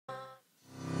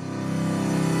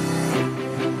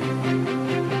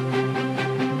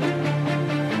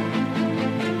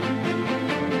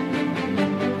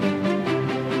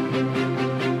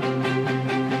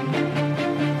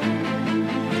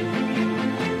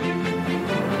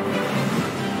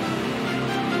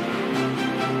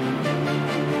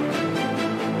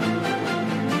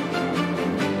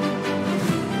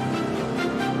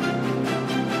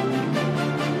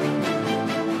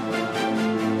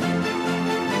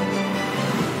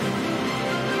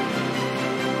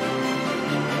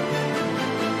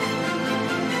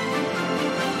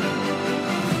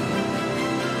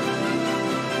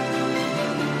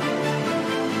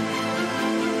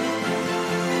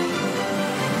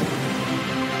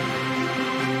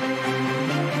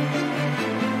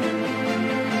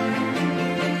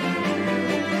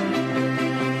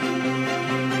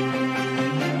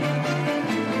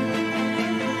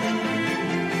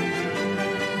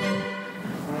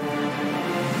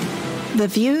The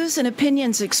views and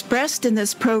opinions expressed in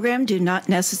this program do not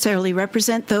necessarily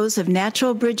represent those of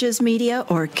Natural Bridges Media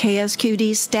or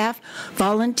KSQD staff,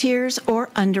 volunteers, or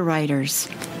underwriters.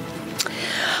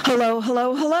 Hello,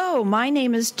 hello, hello. My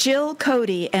name is Jill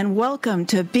Cody, and welcome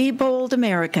to Be Bold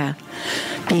America.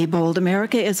 Be Bold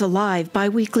America is a live,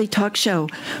 bi-weekly talk show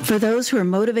for those who are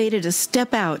motivated to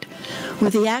step out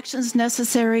with the actions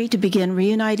necessary to begin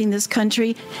reuniting this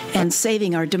country and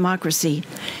saving our democracy.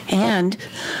 And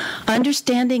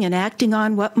understanding and acting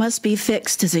on what must be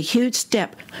fixed is a huge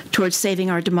step towards saving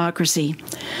our democracy.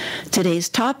 Today's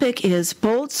topic is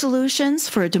Bold Solutions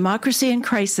for a Democracy in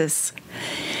Crisis.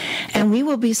 And we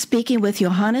will be speaking with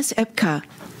Johannes Epke,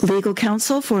 legal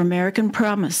counsel for American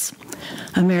Promise.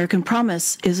 American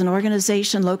Promise is an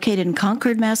organization located in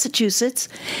Concord, Massachusetts,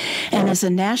 and is a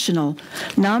national,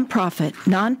 nonprofit,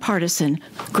 nonpartisan,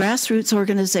 grassroots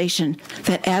organization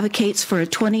that advocates for a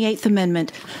 28th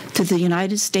Amendment to the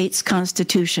United States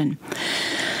Constitution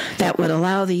that would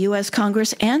allow the U.S.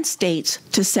 Congress and states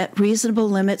to set reasonable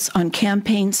limits on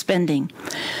campaign spending.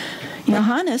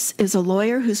 Johannes is a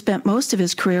lawyer who spent most of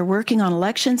his career working on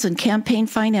elections and campaign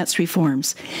finance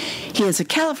reforms. He is a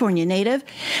California native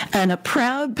and a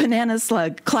proud banana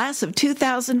slug, class of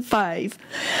 2005.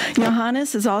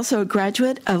 Johannes is also a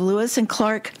graduate of Lewis and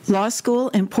Clark Law School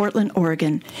in Portland,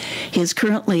 Oregon. He is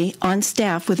currently on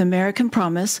staff with American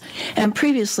Promise and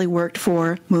previously worked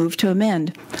for Move to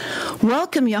Amend.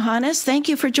 Welcome, Johannes. Thank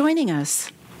you for joining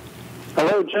us.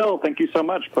 Hello, Jill. Thank you so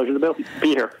much. Pleasure to be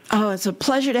here. Oh, it's a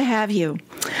pleasure to have you.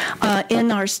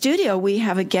 In our studio, we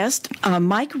have a guest,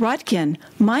 Mike Rotkin.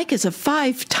 Mike is a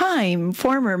 5-time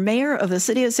former mayor of the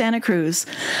city of Santa Cruz,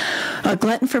 a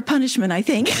glutton for punishment, I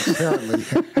think,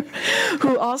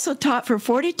 who also taught for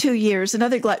 42 years,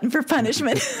 another glutton for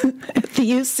punishment, at the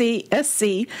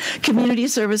UCSC Community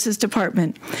Services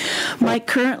Department. Mike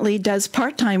currently does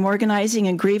part-time organizing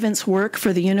and grievance work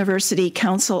for the University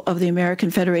Counsel of the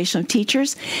American Federation of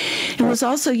Teachers, and was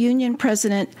also union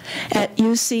president at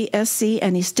UCSC,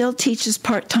 and he still teaches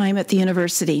part-time at the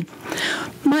university.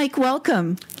 Mike,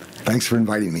 welcome. Thanks for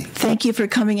inviting me. Thank you for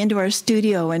coming into our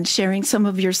studio and sharing some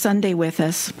of your Sunday with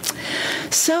us.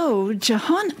 So,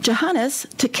 Johannes,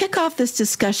 to kick off this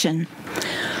discussion,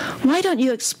 why don't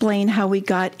you explain how we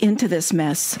got into this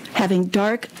mess, having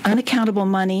dark, unaccountable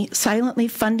money silently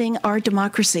funding our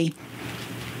democracy?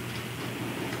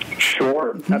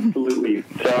 Sure, absolutely.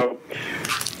 So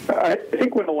I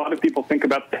think when a lot of people think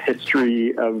about the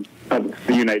history of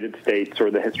the United States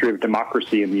or the history of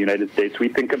democracy in the United States, we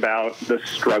think about the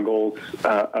struggles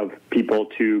of people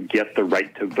to get the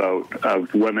right to vote,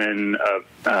 of women,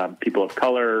 of people of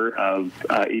color, of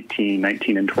 18,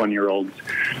 19, and 20-year-olds.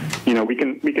 You know, we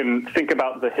can think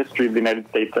about the history of the United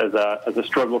States as a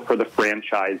struggle for the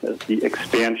franchise, as the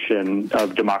expansion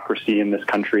of democracy in this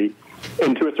country.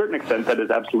 And to a certain extent, that is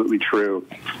absolutely true.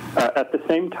 At the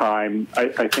same time,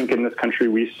 I think in this country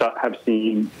we have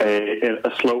seen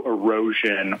a slow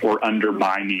erosion or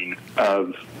undermining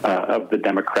of the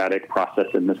democratic process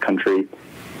in this country.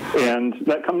 And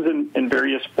that comes in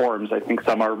various forms. I think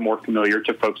some are more familiar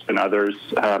to folks than others.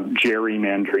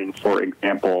 Gerrymandering, for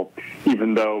example.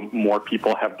 Even though more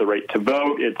people have the right to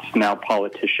vote, it's now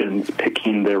politicians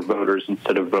picking their voters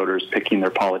instead of voters picking their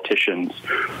politicians.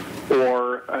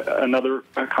 Or another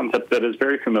concept that is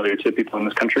very familiar to people in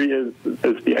this country is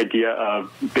the idea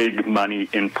of big money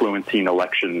influencing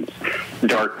elections,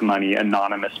 dark money,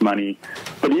 anonymous money,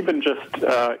 but even just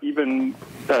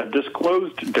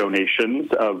disclosed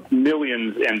donations of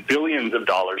millions and billions of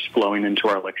dollars flowing into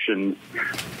our elections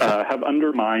have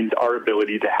undermined our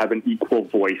ability to have an equal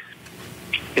voice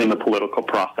in the political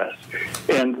process.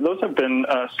 And those have been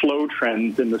slow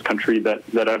trends in this country that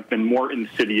have been more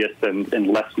insidious and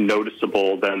less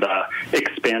noticeable than the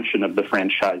expansion of the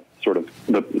franchise, sort of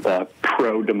the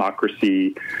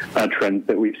pro-democracy trends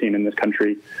that we've seen in this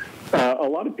country. A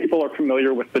lot of people are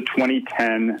familiar with the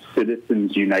 2010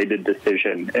 Citizens United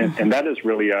decision, and that is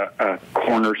really a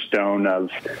cornerstone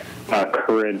of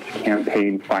current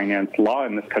campaign finance law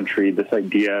in this country, this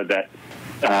idea that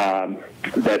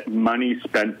money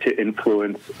spent to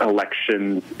influence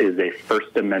elections is a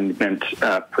First Amendment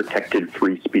protected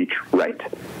free speech right.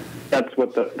 That's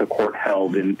what the court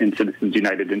held in Citizens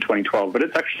United in 2012. But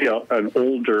it's actually an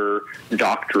older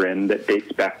doctrine that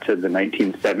dates back to the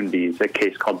 1970s. A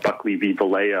case called Buckley v.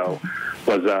 Vallejo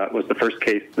was the first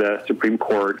case the Supreme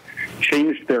Court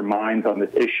changed their minds on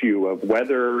this issue of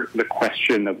whether the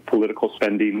question of political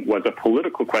spending was a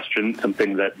political question,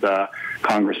 something that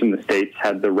Congress and the states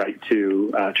had the right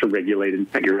to regulate and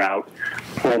figure out,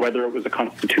 or whether it was a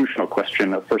constitutional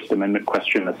question, a First Amendment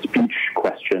question, a speech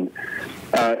question.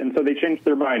 And so they changed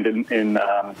their mind in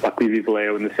Buckley v.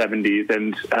 Vallejo in the 70s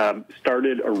and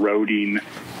started eroding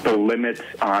the limits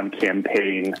on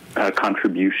campaign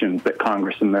contributions that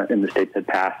Congress and the states had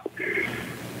passed.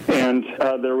 And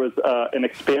there was an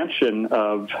expansion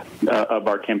of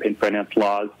our campaign finance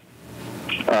laws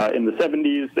in the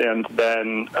 70s, and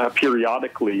then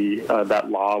periodically that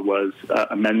law was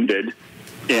amended.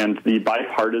 And the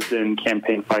Bipartisan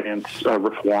Campaign Finance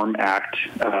Reform Act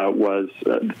was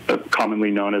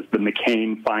commonly known as the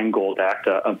McCain-Feingold Act,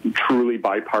 a truly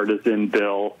bipartisan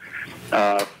bill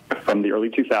from the early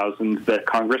 2000s that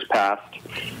Congress passed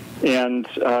and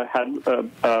had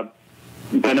a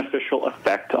beneficial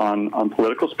effect on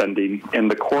political spending. And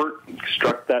the court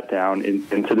struck that down in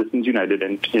Citizens United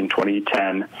in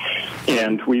 2010.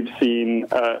 And we've seen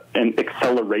an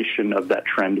acceleration of that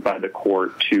trend by the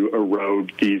court to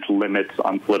erode these limits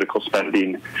on political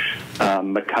spending.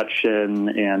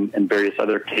 McCutcheon and various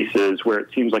other cases where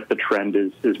it seems like the trend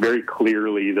is very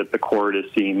clearly that the court is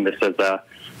seeing this as a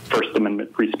First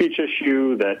Amendment free speech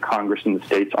issue, that Congress and the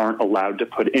states aren't allowed to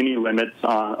put any limits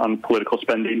on political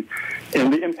spending,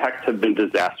 and the impacts have been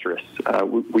disastrous.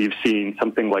 We've seen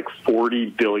something like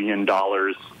 $40 billion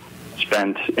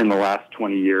spent in the last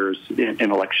 20 years in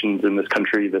elections in this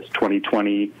country. This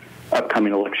 2020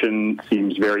 upcoming election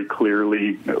seems very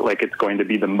clearly like it's going to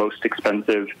be the most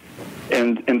expensive.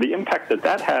 And the impact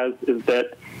that has is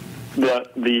that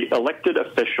the elected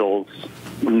officials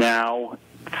now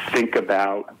think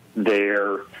about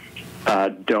their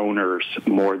donors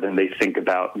more than they think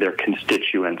about their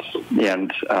constituents.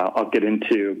 And I'll get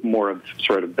into more of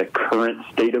sort of the current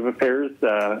state of affairs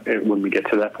when we get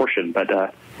to that portion. But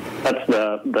that's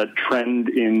the trend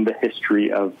in the history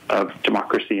of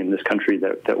democracy in this country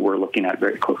that we're looking at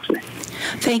very closely.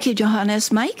 Thank you,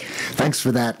 Johannes. Mike? Thanks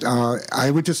for that.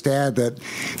 I would just add that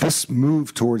this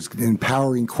move towards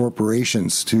empowering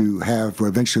corporations to have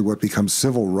eventually what becomes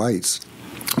civil rights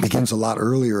begins a lot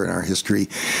earlier in our history.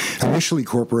 Initially,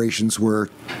 corporations were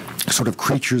sort of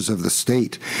creatures of the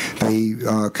state. They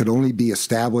could only be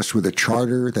established with a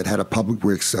charter that had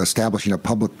establishing a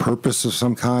public purpose of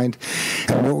some kind.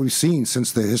 And what we've seen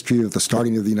since the history of the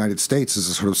starting of the United States is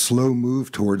a sort of slow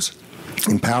move towards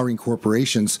empowering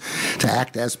corporations to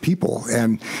act as people.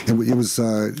 And it was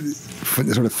sort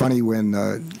of funny when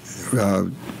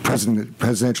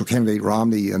presidential candidate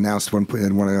Romney announced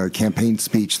in one campaign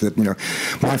speech that,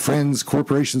 my friends,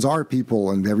 corporations are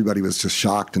people, and everybody was just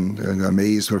shocked and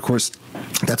amazed. But of course,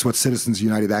 that's what Citizens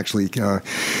United actually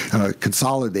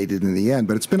consolidated in the end.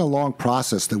 But it's been a long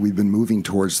process that we've been moving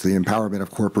towards the empowerment of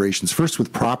corporations, first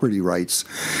with property rights,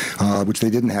 which they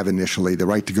didn't have initially, the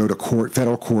right to go to court,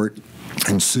 federal court,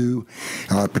 and sue,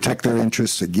 protect their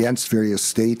interests against various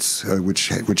states,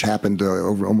 which happened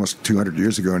over almost 200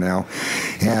 years ago now,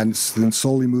 and then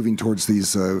slowly moving towards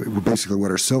these basically what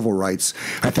are civil rights.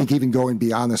 I think even going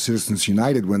beyond the Citizens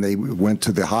United when they went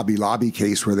to the Hobby Lobby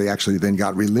case, where they actually then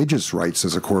got religious rights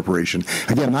as a corporation.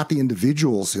 Again, not the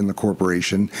individuals in the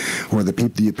corporation or the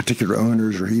particular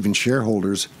owners or even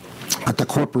shareholders, but the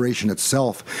corporation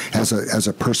itself as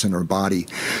a person or body.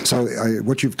 So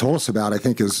what you've told us about, I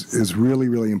think, is really,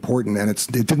 really important. And it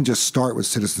didn't just start with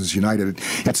Citizens United.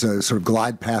 It's a sort of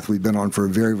glide path we've been on for a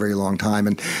very, very long time.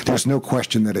 And there's no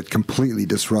question that it completely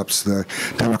disrupts the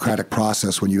democratic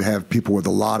process when you have people with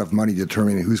a lot of money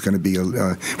determining who's going to be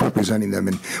representing them,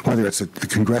 and whether it's at the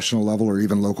congressional level or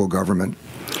even local government.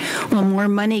 Well, more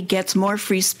money gets more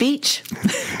free speech.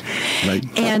 Right.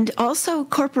 And also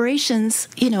corporations,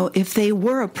 if they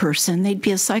were a person, they'd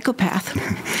be a psychopath.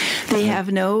 They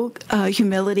have no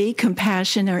humility,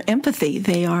 compassion, or empathy.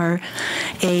 They are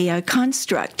a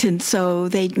construct, and so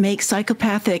they make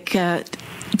psychopathic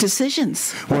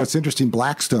decisions. Well, it's interesting.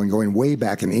 Blackstone, going way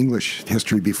back in English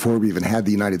history before we even had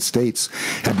the United States,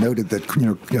 had noted that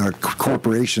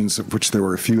corporations, of which there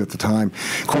were a few at the time,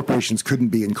 corporations couldn't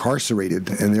be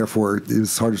incarcerated, and therefore it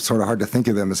was sort of hard to think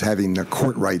of them as having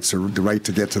court rights or the right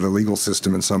to get to the legal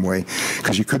system in some way,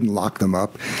 because you couldn't lock them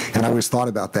up. And I always thought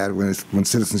about that when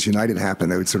Citizens United happened.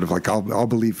 They would sort of like, I'll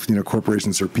believe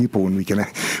corporations are people when we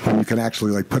can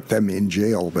actually put them in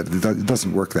jail, but it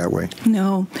doesn't work that way.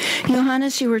 No,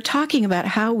 Johannes, you were talking about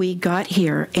how we got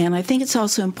here, and I think it's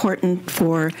also important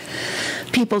for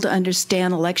people to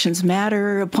understand elections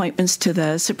matter, appointments to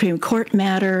the Supreme Court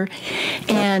matter,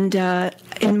 and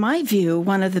in my view,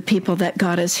 one of the people that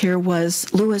got us here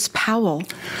was Lewis Powell.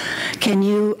 Can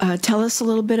you tell us a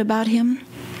little bit about him?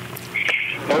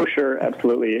 Oh, sure,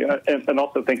 absolutely. And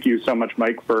also thank you so much,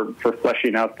 Mike, for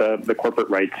fleshing out the corporate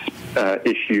rights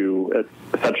issue.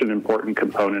 It's such an important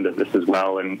component of this as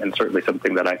well, and certainly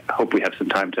something that I hope we have some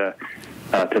time to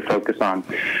focus on.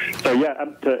 So yeah,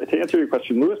 to answer your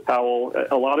question, Lewis Powell,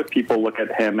 a lot of people look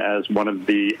at him as one of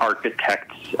the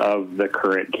architects of the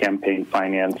current campaign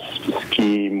finance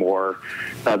scheme, or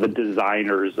the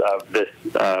designers of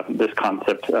this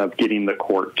concept of getting the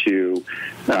court to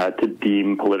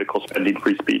deem political spending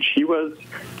free speech. He was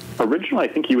originally,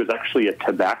 I think he was actually a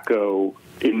tobacco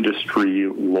industry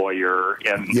lawyer,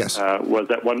 and yes. Was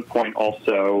at one point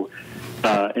also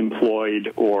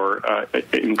employed or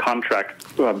in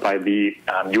contract by the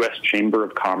U.S. Chamber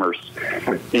of Commerce,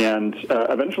 and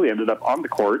eventually ended up on the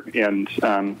court and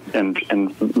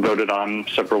voted on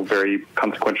several very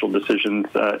consequential decisions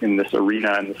in this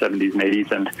arena in the 70s and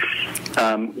 80s.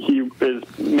 And he is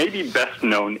maybe best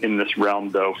known in this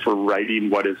realm, though, for writing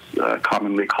what is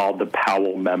commonly called the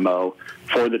Powell Memo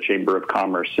for the Chamber of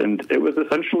Commerce, and it was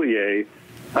essentially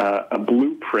a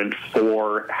blueprint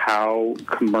for how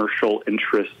commercial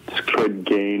interests could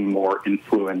gain more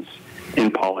influence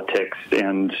in politics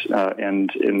and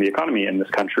in the economy in this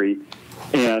country.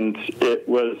 And it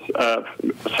was a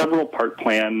several-part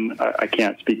plan. I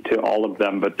can't speak to all of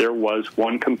them, but there was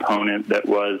one component that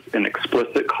was an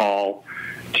explicit call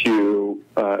to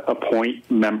appoint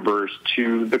members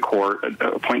to the court,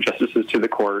 appoint justices to the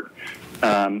court,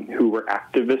 who were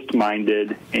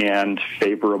activist-minded and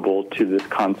favorable to this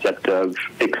concept of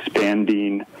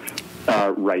expanding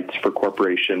rights for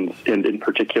corporations, and in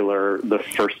particular, the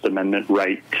First Amendment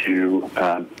right to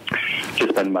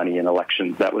spend money in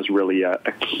elections. That was really a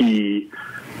key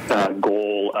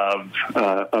goal of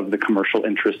the commercial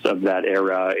interests of that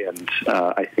era, and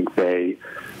I think they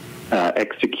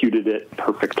executed it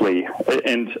perfectly.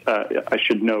 And I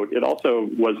should note, it also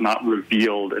was not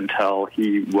revealed until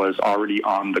he was already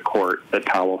on the court that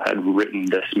Powell had written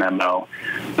this memo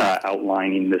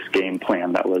outlining this game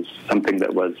plan. That was something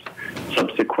that was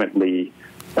subsequently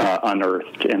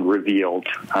unearthed and revealed,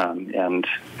 and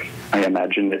I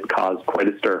imagine it caused quite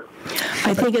a stir.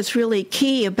 I think it's really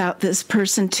key about this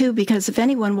person, too, because if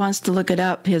anyone wants to look it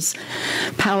up, his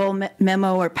Powell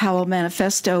Memo or Powell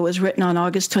Manifesto was written on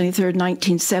August 23rd,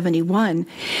 1971.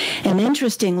 And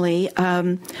interestingly,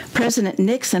 President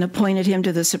Nixon appointed him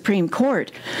to the Supreme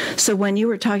Court. So when you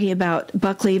were talking about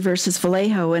Buckley versus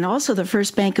Vallejo and also the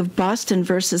First Bank of Boston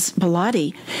versus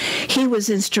Bellotti, he was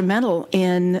instrumental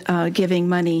in giving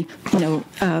money,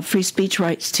 free speech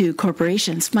rights to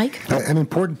corporations. Mike? An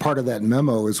important part of that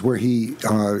memo is where he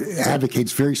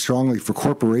advocates very strongly for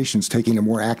corporations taking a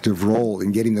more active role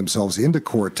in getting themselves into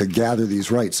court to gather these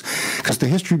rights. Because the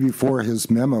history before his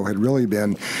memo had really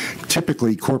been,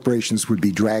 typically corporations would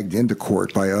be dragged into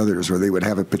court by others, or they would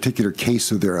have a particular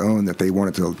case of their own that they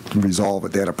wanted to resolve,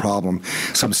 but they had a problem.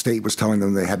 Some state was telling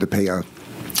them they had to pay a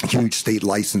huge state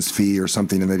license fee or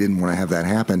something, and they didn't want to have that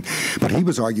happen. But he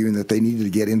was arguing that they needed to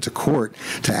get into court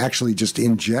to actually just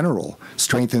in general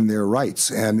strengthen their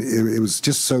rights. And it was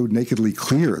just so nakedly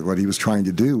clear what he was trying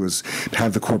to do was to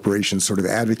have the corporations sort of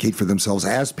advocate for themselves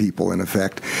as people, in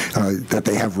effect, that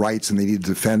they have rights and they need to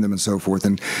defend them and so forth,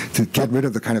 and to get rid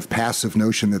of the kind of passive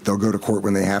notion that they'll go to court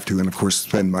when they have to and, of course,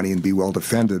 spend money and be well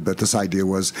defended. But this idea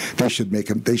was they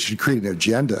should create an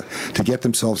agenda to get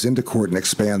themselves into court and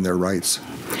expand their rights.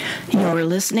 You're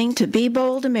listening to Be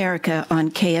Bold America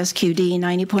on KSQD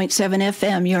 90.7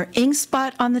 FM, your ink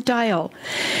spot on the dial.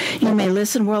 You may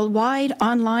listen worldwide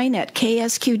online at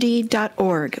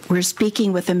ksqd.org. We're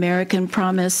speaking with American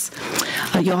Promise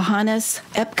Johannes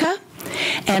Epke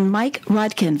and Mike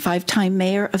Rotkin, 5-time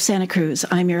mayor of Santa Cruz.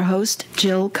 I'm your host,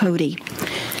 Jill Cody.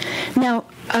 Now,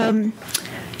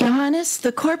 Johannes,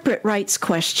 the corporate rights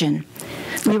question.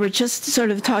 We were just sort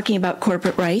of talking about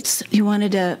corporate rights. You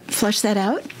wanted to flesh that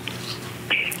out?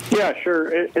 Yeah,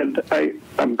 sure. And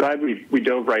I'm glad we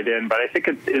dove right in, but I think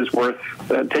it is worth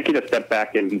taking a step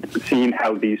back and seeing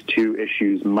how these two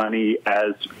issues, money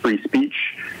as free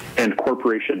speech and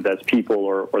corporations as people,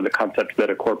 or the concept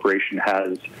that a corporation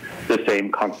has the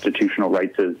same constitutional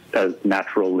rights as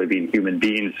natural living human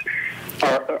beings,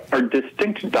 are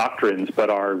distinct doctrines, but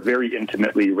are very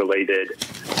intimately related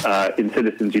in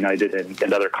Citizens United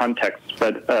and other contexts.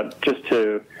 But just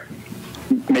to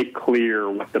make clear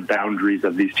what the boundaries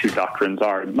of these two doctrines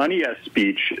are, money as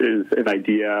speech is an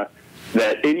idea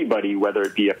that anybody, whether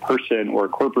it be a person or a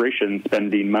corporation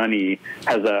spending money,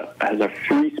 has a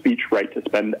free speech right to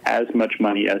spend as much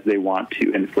money as they want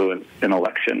to influence an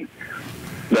election.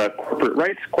 The corporate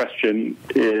rights question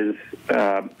is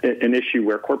an issue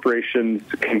where corporations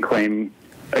can claim,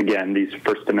 again, these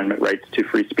First Amendment rights to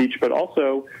free speech, but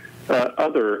also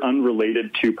other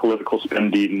unrelated to political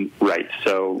spending rights.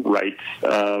 So rights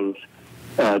of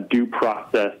due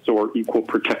process or equal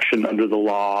protection under the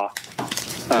law,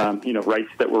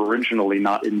 rights that were originally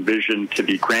not envisioned to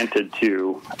be granted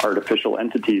to artificial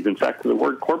entities. In fact, the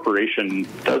word corporation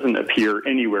doesn't appear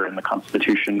anywhere in the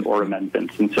Constitution or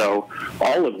amendments. And so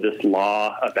all of this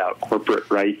law about corporate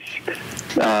rights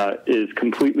is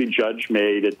completely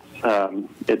judge-made.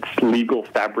 It's legal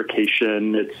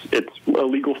fabrication. It's a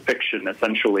legal fiction,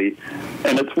 essentially.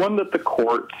 And it's one that the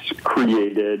courts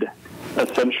created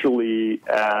essentially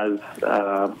as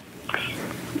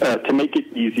to make it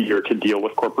easier to deal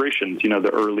with corporations. The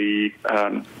early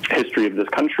history of this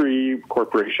country,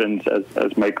 corporations,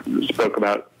 as Mike spoke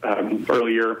about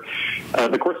earlier,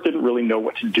 the courts didn't really know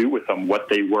what to do with them, what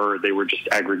they were. They were just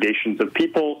aggregations of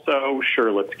people, so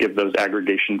sure, let's give those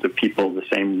aggregations of people the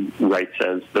same rights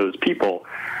as those people.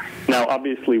 Now,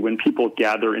 obviously, when people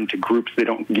gather into groups, they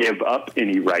don't give up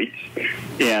any rights,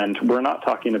 and we're not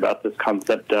talking about this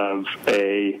concept of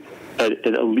a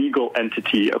legal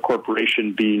entity, a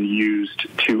corporation, being used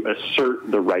to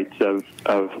assert the rights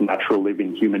of natural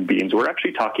living human beings. We're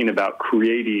actually talking about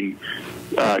creating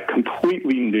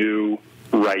completely new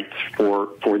rights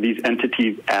for these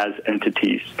entities as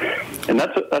entities. And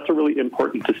that's a really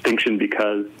important distinction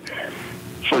because,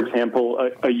 for example,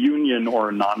 a union or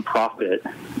a nonprofit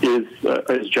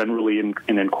is generally an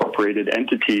incorporated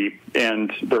entity,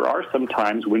 and there are some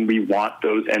times when we want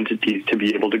those entities to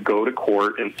be able to go to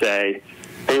court and say,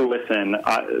 hey, listen,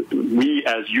 we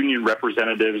as union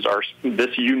representatives,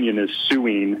 this union is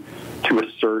suing to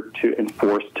assert, to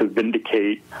enforce, to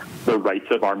vindicate the rights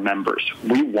of our members.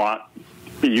 We want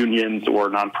unions or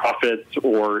nonprofits,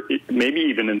 or maybe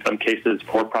even in some cases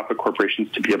for-profit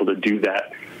corporations, to be able to do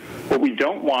that. What we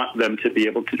don't want them to be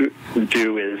able to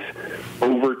do is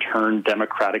overturn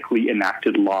democratically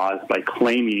enacted laws by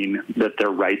claiming that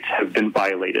their rights have been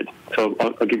violated. So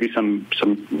I'll give you some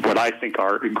what I think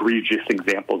are egregious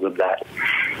examples of that.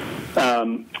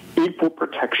 Equal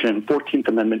protection, 14th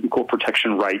Amendment equal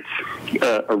protection rights,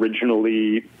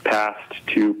 originally passed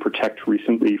to protect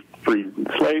recently freed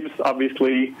slaves,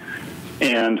 obviously.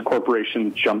 And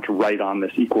corporations jumped right on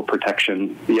this equal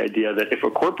protection, the idea that if a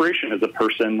corporation is a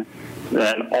person,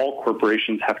 then all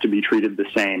corporations have to be treated the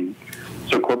same.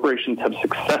 So corporations have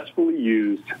successfully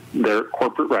used their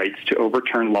corporate rights to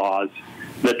overturn laws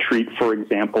that treat, for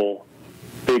example,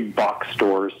 big box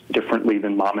stores differently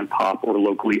than mom and pop or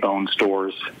locally owned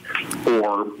stores,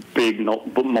 or big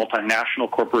multinational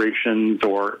corporations,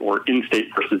 or in-state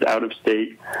versus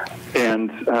out-of-state. And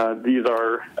these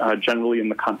are generally in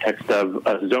the context of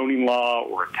a zoning law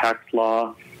or a tax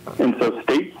law. And so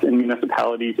states and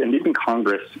municipalities and even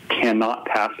Congress cannot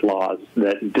pass laws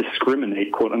that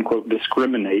discriminate, quote unquote,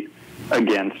 discriminate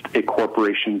against a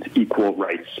corporation's equal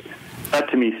rights. That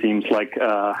to me seems like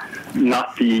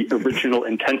not the original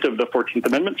intent of the 14th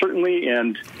Amendment, certainly,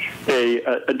 and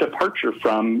a departure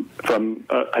from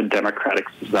a democratic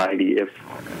society. If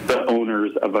the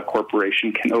owners of a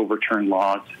corporation can overturn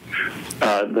laws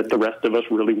that the rest of us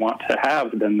really want to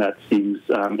have, then that seems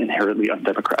inherently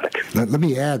undemocratic. Let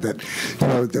me add that,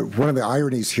 one of the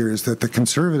ironies here is that the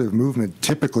conservative movement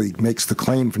typically makes the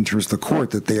claim in terms of the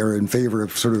court that they are in favor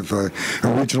of sort of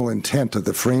original intent of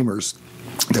the framers.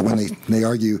 That when they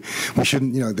argue we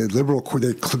shouldn't, the liberal court,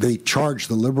 they charge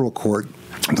the liberal court,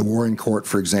 the Warren Court,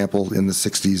 for example, in the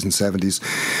 60s and 70s,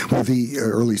 with the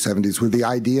early 70s, with the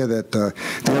idea that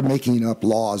they're making up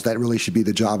laws. That really should be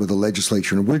the job of the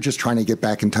legislature. And we're just trying to get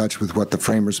back in touch with what the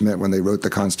framers meant when they wrote the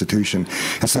Constitution.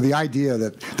 And so the idea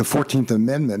that the 14th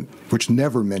Amendment, which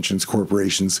never mentions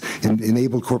corporations,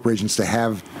 enabled corporations to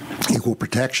have equal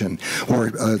protection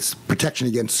or protection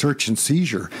against search and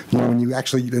seizure. When you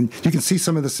actually, and you can see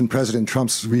some of this in President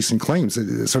Trump's recent claims,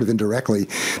 sort of indirectly,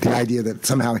 the idea that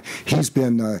somehow he's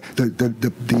been,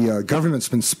 the government's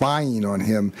been spying on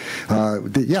him.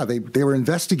 They were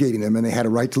investigating him, and they had a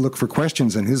right to look for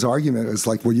questions. And his argument is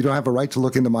like, well, you don't have a right to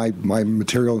look into my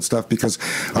material and stuff because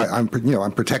I'm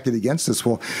protected against this.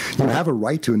 Well, you have a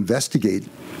right to investigate,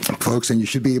 folks, and you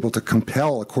should be able to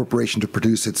compel a corporation to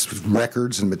produce its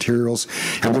records and materials.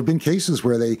 And there have been cases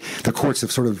where the courts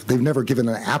have they've never given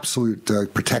an absolute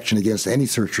protection against any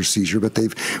search or seizure, but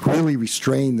they've really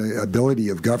restrained the ability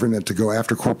of government to go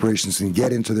after corporations and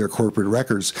get into their corporate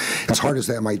records, as hard as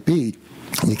that might be.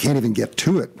 You can't even get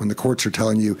to it when the courts are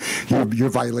telling you you're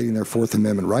violating their Fourth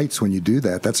Amendment rights when you do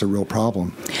that. That's a real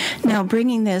problem. Now,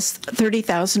 bringing this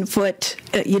 30,000-foot,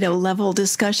 level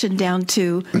discussion down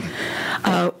to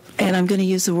and I'm going to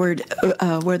use the word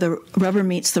where the rubber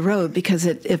meets the road because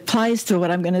it applies to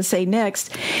what I'm going to say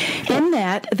next. In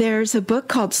that, there's a book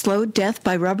called Slow Death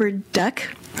by Rubber Duck,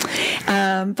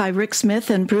 by Rick Smith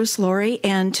and Bruce Laurie,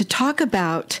 and to talk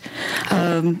about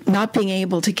not being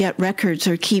able to get records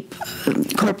or keep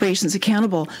corporations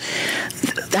accountable,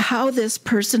 how this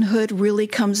personhood really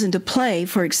comes into play.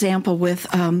 For example, with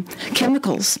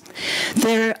chemicals,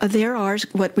 there are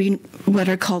what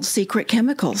are called secret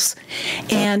chemicals,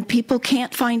 and people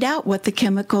can't find out what the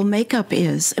chemical makeup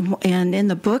is. And in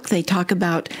the book, they talk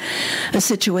about a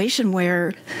situation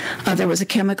where there was a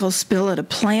chemical spill at a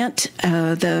plant.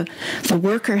 The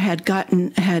worker had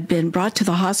been brought to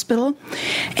the hospital,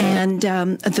 and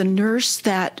the nurse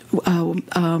that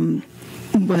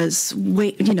was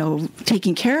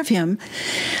taking care of him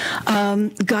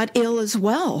got ill as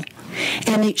well.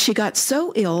 And she got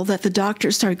so ill that the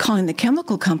doctor started calling the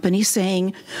chemical company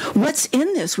saying, "What's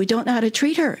in this? We don't know how to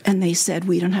treat her." And they said,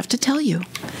 "We don't have to tell you.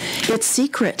 It's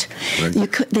secret."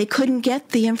 Right. They couldn't get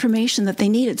the information that they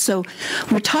needed. So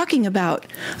we're talking about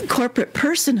corporate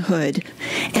personhood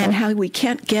and how we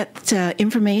can't get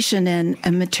information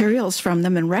and materials from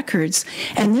them and records.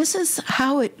 And this is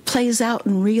how it plays out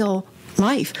in real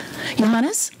life.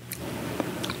 Johannes?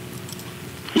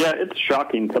 Yeah, it's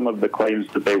shocking, some of the claims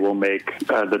that they will make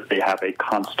that they have a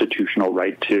constitutional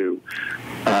right to.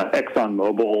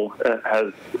 ExxonMobil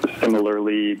has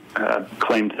similarly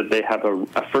claimed that they have a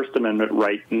First Amendment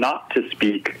right not to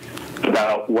speak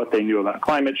about what they knew about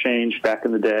climate change back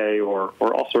in the day, or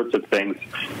all sorts of things.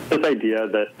 This idea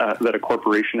that a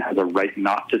corporation has a right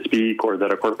not to speak, or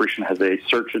that a corporation has a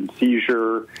search and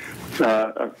seizure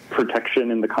protection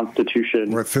in the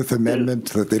Constitution. Or a Fifth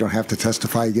Amendment, that they don't have to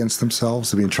testify against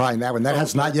themselves. I mean, trying that one. That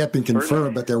has not yet been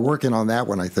confirmed, but they're working on that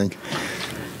one, I think.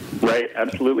 Right,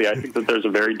 absolutely. I think that there's a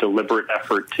very deliberate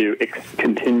effort to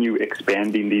continue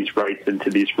expanding these rights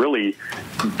into these really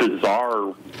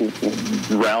bizarre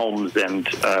realms and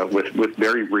with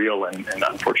very real and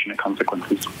unfortunate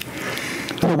consequences.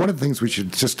 Well, one of the things we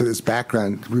should, just as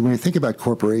background, when we think about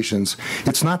corporations,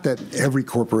 it's not that every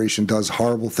corporation does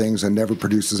horrible things and never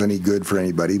produces any good for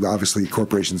anybody. Obviously,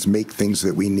 corporations make things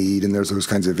that we need, and there's those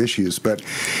kinds of issues. But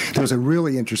there's a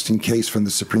really interesting case from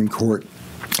the Supreme Court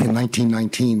in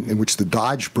 1919, in which the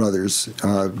Dodge brothers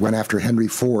went after Henry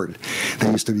Ford.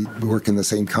 They used to work in the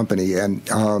same company, and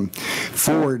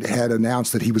Ford had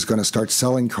announced that he was going to start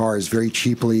selling cars very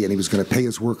cheaply, and he was going to pay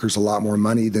his workers a lot more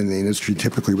money than the industry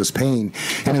typically was paying.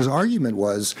 And his argument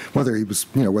was, whether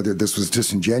this was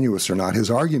disingenuous or not,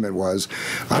 his argument was,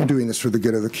 "I'm doing this for the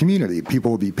good of the community.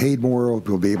 People will be paid more.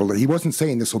 We'll be able to." He wasn't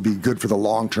saying this will be good for the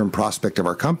long-term prospect of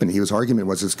our company. His argument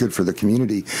was it's good for the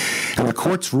community, and the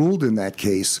courts ruled in that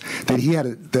case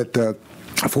that the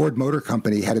Ford Motor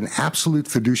Company had an absolute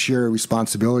fiduciary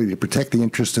responsibility to protect the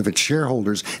interests of its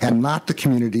shareholders and not the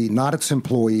community, not its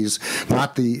employees,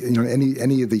 not the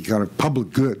any of the kind of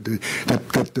public good.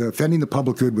 That defending the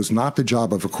public good was not the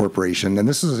job of a corporation. And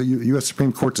this is a U.S.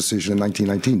 Supreme Court decision in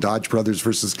 1919, Dodge Brothers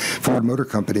versus Ford Motor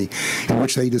Company, in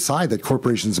which they decide that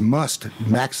corporations must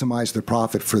maximize their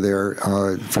profit for their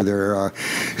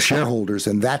shareholders,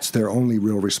 and that's their only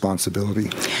real responsibility.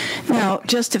 Now,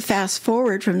 just to fast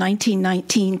forward from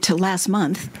 1919 to last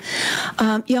month,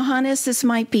 Johannes, this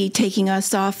might be taking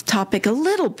us off topic a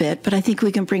little bit, but I think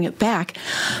we can bring it back.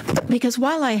 Because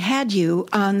while I had you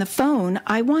on the phone,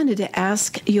 I wanted to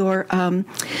ask your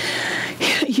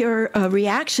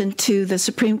reaction to the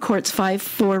Supreme Court's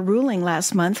 5-4 ruling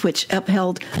last month, which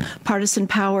upheld partisan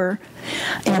power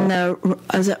and the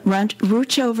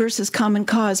Rucho versus Common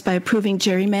Cause by approving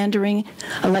gerrymandering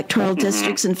electoral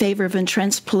districts in favor of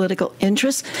entrenched political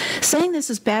interests. Saying this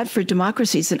is bad for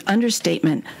democracy is an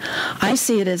understatement. I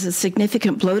see it as a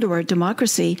significant blow to our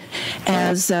democracy,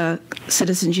 as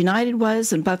Citizens United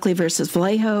was, and Buckley versus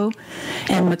Vallejo,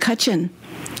 and McCutcheon.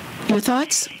 Your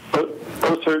thoughts?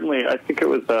 Oh, certainly. I think it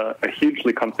was a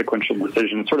hugely consequential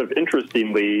decision. Sort of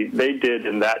interestingly, they did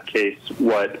in that case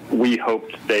what we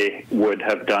hoped they would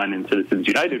have done in Citizens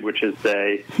United, which is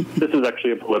say, this is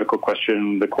actually a political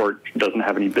question. The court doesn't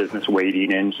have any business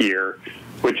wading in here,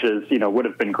 which is, would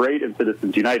have been great in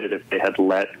Citizens United if they had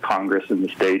let Congress and the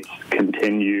states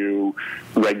continue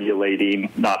regulating.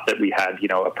 Not that we had,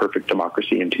 a perfect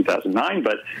democracy in 2009,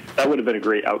 but that would have been a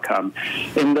great outcome.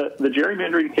 In the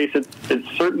gerrymandering case,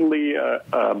 it's certainly a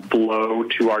blow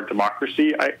to our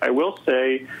democracy. I will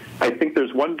say, I think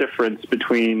there's one difference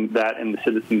between that and the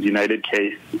Citizens United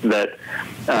case that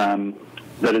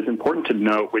is important to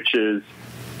note, which is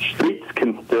states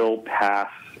can still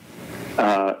pass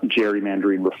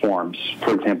gerrymandering reforms.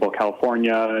 For example,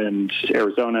 California and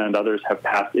Arizona and others have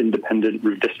passed independent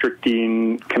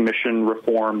redistricting commission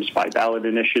reforms by ballot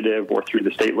initiative or through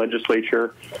the state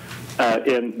legislature.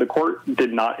 And the court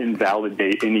did not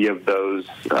invalidate any of those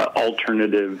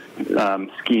alternative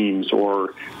schemes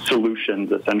or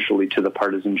solutions, essentially, to the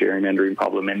partisan gerrymandering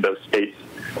problem in those states.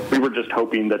 We were just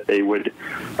hoping that they would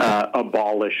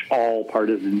abolish all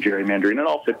partisan gerrymandering in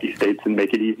all 50 states and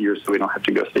make it easier so we don't have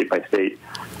to go state by state.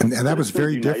 And that was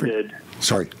very different.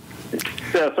 Sorry.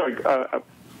 Yeah, sorry.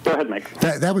 Go ahead, Mike.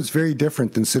 That was very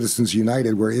different than Citizens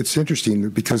United, where it's interesting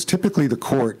because typically the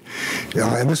court,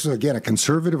 and this is, again, a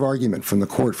conservative argument from the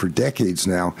court for decades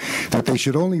now, that they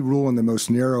should only rule in the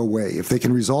most narrow way. If they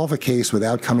can resolve a case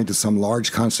without coming to some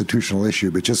large constitutional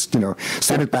issue, but just,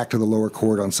 send it back to the lower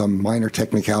court on some minor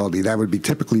technicality, that would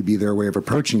typically be their way of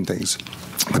approaching things.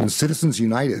 But in Citizens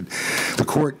United, the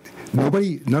court...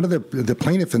 none of the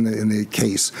plaintiff in the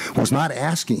case was not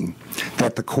asking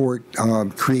that the court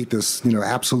create this,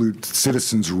 absolute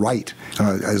citizen's right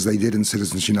as they did in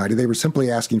Citizens United. They were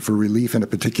simply asking for relief in a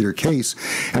particular case,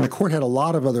 and the court had a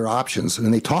lot of other options,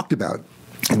 and they talked about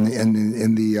in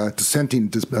the dissenting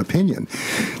opinion,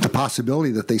 the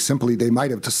possibility that they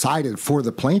might have decided for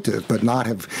the plaintiff, but not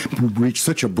have reached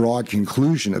such a broad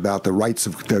conclusion about the rights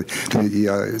of the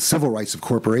civil rights of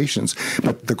corporations.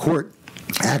 But the court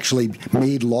actually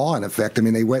made law in effect. I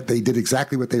mean, they did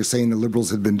exactly what they were saying the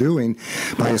liberals had been doing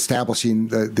by establishing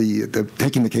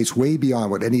taking the case way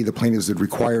beyond what any of the plaintiffs had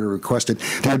required or requested.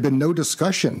 There had been no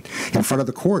discussion in front of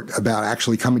the court about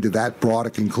actually coming to that broad a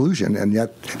conclusion, and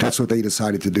yet that's what they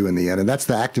decided to do in the end, and that's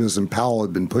the activism Powell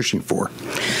had been pushing for.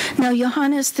 Now,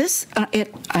 Johannes,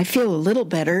 I feel a little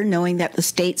better knowing that the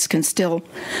states can still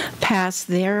pass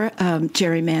their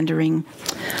gerrymandering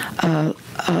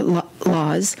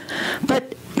laws, but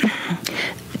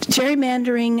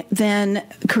gerrymandering then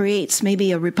creates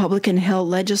maybe a Republican-held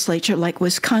legislature like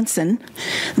Wisconsin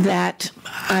that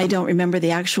I don't remember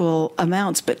the actual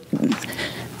amounts, but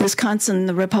Wisconsin,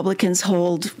 the Republicans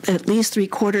hold at least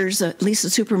three-quarters, at least a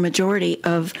supermajority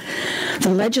of the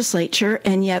legislature,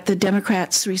 and yet the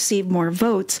Democrats receive more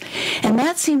votes. And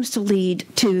that seems to lead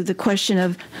to the question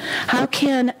of how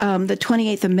can the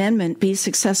 28th Amendment be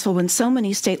successful when so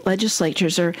many state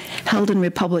legislatures are held in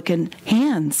Republican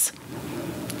hands?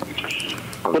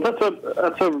 Well,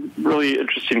 that's a really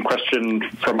interesting question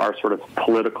from our sort of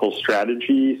political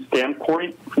strategy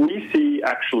standpoint. We see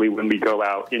actually when we go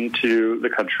out into the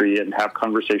country and have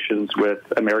conversations with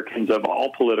Americans of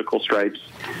all political stripes,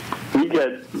 we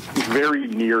get very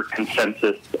near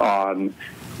consensus on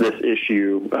this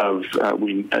issue of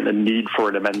the need for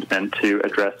an amendment to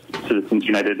address Citizens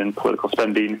United and political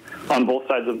spending on both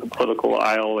sides of the political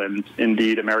aisle. And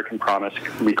indeed, American Promise,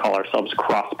 we call ourselves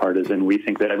cross-partisan. We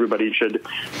think that everybody should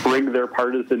bring their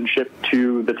partisanship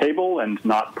to the table and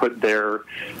not put their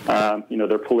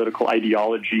political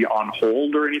ideology on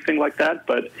hold or anything like that.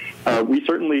 But we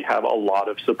certainly have a lot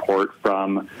of support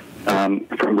from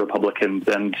Republicans,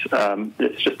 and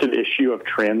it's just an issue of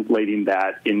translating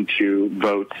that into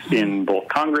votes in both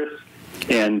Congress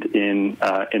and in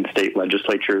state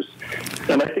legislatures.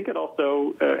 And I think it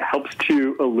also helps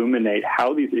to illuminate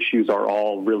how these issues are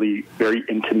all really very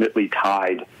intimately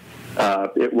tied.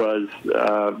 It was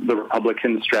the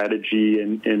Republican strategy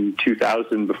in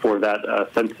 2000, before that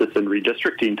census and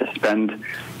redistricting, to spend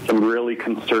some really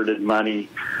concerted money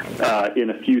in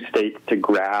a few states to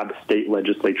grab state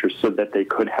legislatures so that they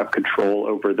could have control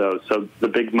over those. So the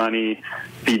big money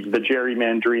feeds the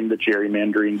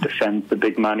gerrymandering defends the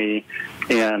big money,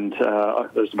 and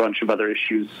there's a bunch of other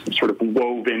issues sort of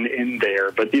woven in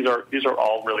there. But these are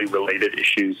all really related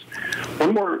issues.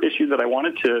 One more issue that I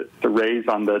wanted to raise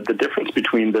on the difference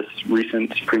between this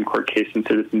recent Supreme Court case and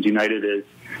Citizens United is,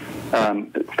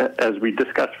 as we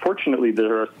discussed, fortunately,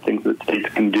 there are things that states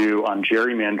can do on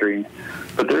gerrymandering,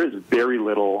 but there is very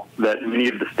little that many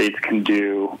of the states can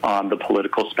do on the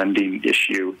political spending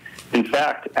issue. In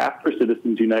fact, after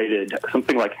Citizens United,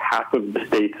 something like half of the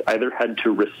states either had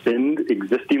to rescind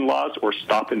existing laws or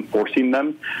stop enforcing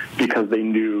them because they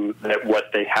knew that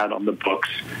what they had on the books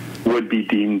would be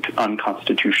deemed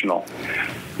unconstitutional.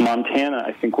 Montana,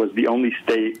 I think, was the only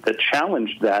state that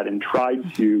challenged that and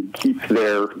tried to keep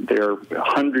their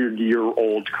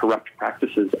 100-year-old Corrupt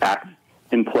Practices Act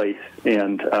in place,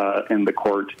 and the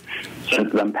court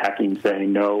sent them packing,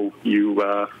 saying, "No,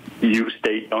 you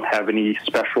state don't have any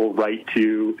special right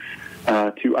to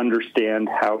understand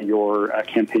how your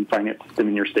campaign finance system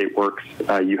in your state works.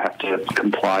 You have to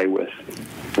comply with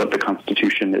what the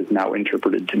Constitution is now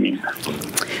interpreted to mean."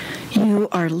 You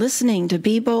are listening to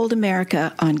Be Bold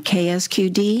America on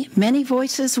KSQD, Many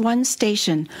Voices, One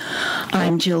Station.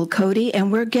 I'm Jill Cody,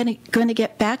 and we're going to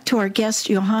get back to our guests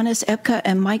Johannes Epke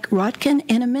and Mike Rotkin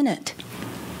in a minute.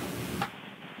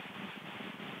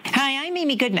 Hi, I'm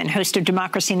Amy Goodman, host of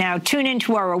Democracy Now! Tune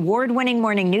into our award-winning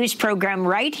morning news program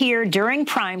right here during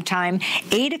prime time,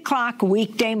 8 o'clock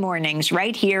weekday mornings,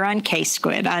 right here on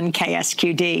K-Squid on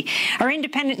KSQD. Our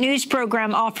independent news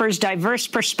program offers diverse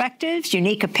perspectives,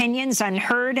 unique opinions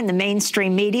unheard in the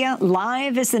mainstream media,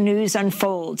 live as the news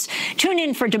unfolds. Tune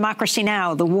in for Democracy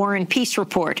Now!, the War and Peace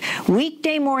Report,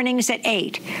 weekday mornings at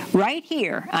 8, right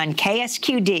here on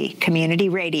KSQD Community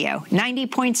Radio,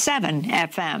 90.7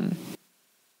 FM.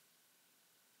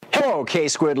 Hello,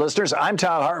 K-Squid listeners. I'm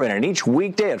Tom Hartman, and each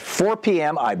weekday at 4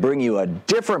 p.m., I bring you a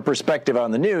different perspective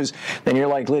on the news than you're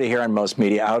likely to hear on most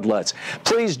media outlets.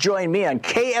 Please join me on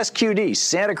KSQD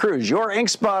Santa Cruz, your ink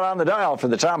spot on the dial for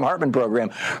the Tom Hartman program,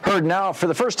 heard now for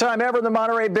the first time ever in the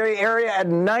Monterey Bay area at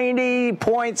 90.7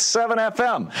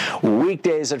 FM,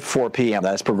 weekdays at 4 p.m.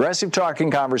 That's progressive talk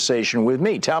and conversation with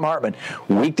me, Tom Hartman,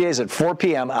 weekdays at 4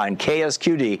 p.m. on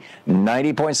KSQD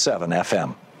 90.7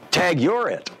 FM. Tag you're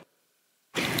it.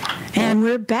 And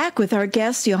we're back with our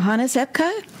guest, Johannes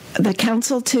Epke, the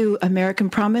Counsel to American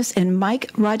Promise, and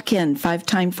Mike Rotkin,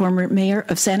 five-time former mayor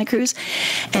of Santa Cruz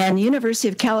and University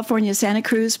of California, Santa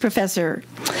Cruz professor.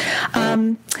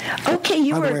 Okay,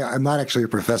 you were... By the way, I'm not actually a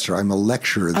professor. I'm a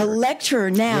lecturer there. A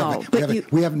lecturer now.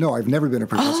 No, I've never been a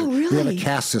professor. Oh, really? We have a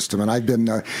caste system, and I've been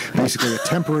basically a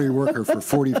temporary worker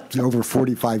for over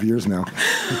 45 years now.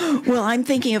 Well, I'm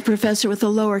thinking of professor with a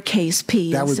lowercase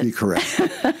p. That would be correct.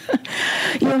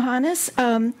 Johannes,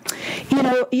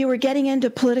 you were getting into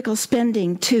political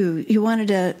spending, too. You wanted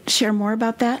to share more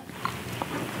about that?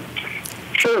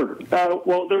 Sure. I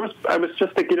was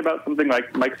just thinking about something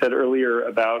like Mike said earlier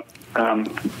about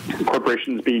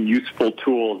corporations being useful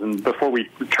tools. And before we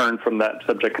turn from that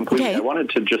subject completely, okay, I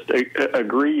wanted to just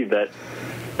agree that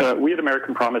we at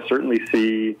American Promise certainly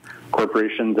see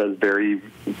corporations as very,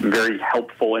 very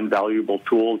helpful and valuable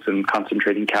tools in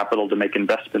concentrating capital to make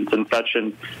investments and such.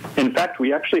 And in fact,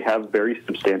 we actually have very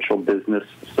substantial business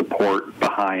support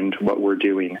behind what we're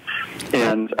doing.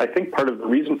 And I think part of the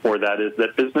reason for that is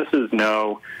that businesses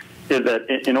know that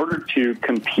in order to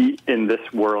compete in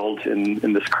this world,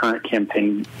 in this current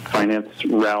campaign finance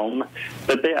realm,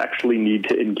 that they actually need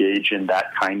to engage in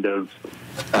that kind of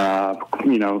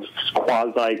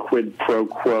quasi quid pro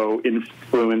quo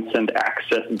influence and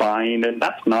access buying, and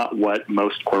that's not what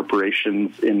most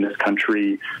corporations in this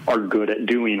country are good at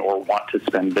doing or want to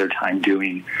spend their time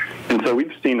doing. And so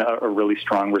we've seen a really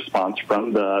strong response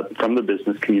from the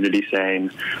business community saying,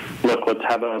 look, let's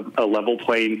have a level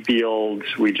playing field.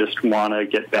 We just want to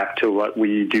get back to what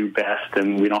we do best,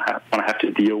 and we don't want to have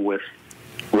to deal with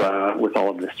all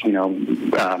of this,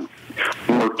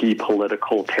 murky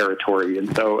political territory.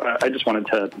 And so I just wanted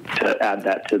to add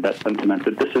that to that sentiment,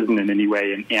 that this isn't in any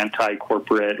way an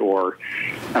anti-corporate or,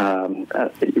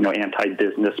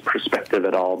 anti-business perspective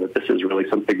at all, that this is really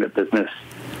something that business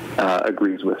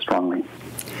agrees with strongly.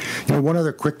 One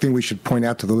other quick thing we should point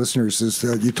out to the listeners is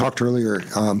you talked earlier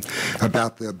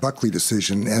about the Buckley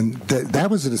decision, and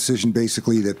that was a decision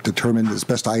basically that determined, as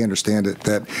best I understand it,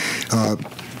 that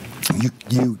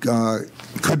you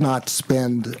could not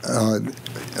spend,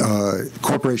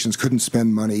 corporations couldn't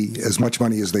spend as much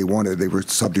money as they wanted. They were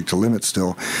subject to limits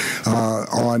still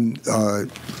on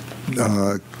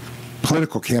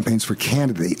political campaigns for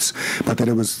candidates, but that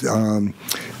it was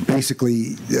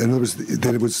basically it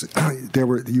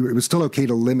was still okay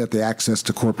to limit the access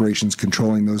to corporations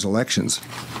controlling those elections,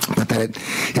 but that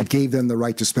it gave them the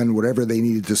right to spend whatever they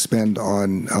needed to spend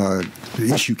on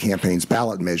issue campaigns,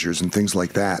 ballot measures, and things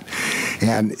like that.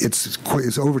 And it's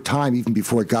over time, even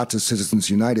before it got to Citizens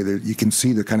United, you can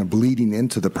see the kind of bleeding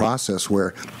into the process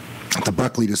where the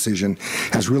Buckley decision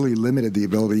has really limited the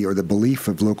ability or the belief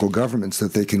of local governments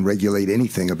that they can regulate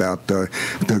anything about the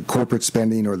corporate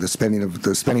spending or the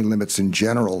spending limits in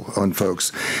general on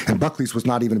folks. And Buckley's was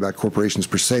not even about corporations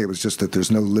per se. It was just that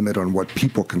there's no limit on what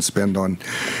people can spend on.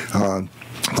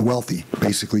 The wealthy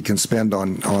basically can spend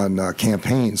on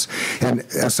campaigns. And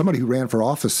as somebody who ran for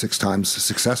office 6 times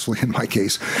successfully, in my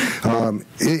case,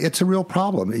 it's a real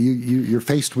problem. You're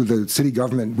faced with the city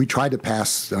government. We tried to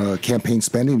pass campaign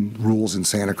spending rules in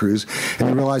Santa Cruz, and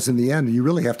you realize in the end you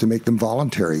really have to make them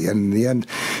voluntary. And in the end,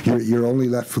 you're only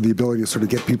left with the ability to sort of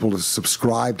get people to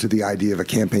subscribe to the idea of a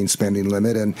campaign spending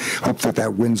limit and hope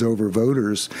that wins over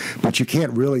voters. But you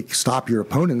can't really stop your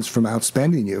opponents from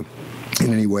outspending you.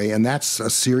 in any way, and that's a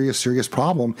serious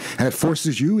problem, and it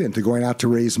forces you into going out to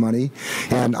raise money.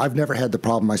 And I've never had the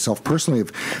problem myself personally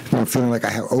of feeling like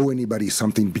I owe anybody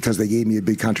something because they gave me a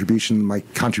big contribution. My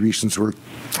contributions were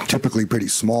typically pretty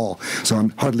small, so I'm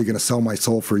hardly going to sell my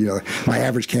soul for, my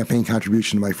average campaign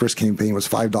contribution to my first campaign was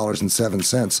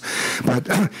 $5.07.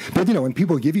 But when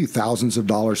people give you thousands of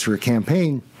dollars for a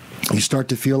campaign, you start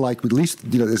to feel like, at least,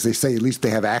 as they say, at least they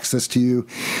have access to you.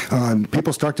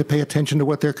 People start to pay attention to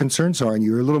what their concerns are, and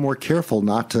you're a little more careful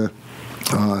not to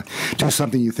do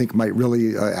something you think might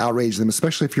really outrage them,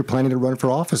 especially if you're planning to run for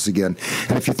office again.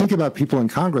 And if you think about people in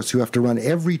Congress who have to run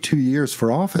every 2 years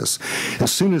for office,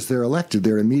 as soon as they're elected,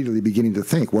 they're immediately beginning to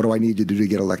think, what do I need to do to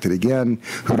get elected again?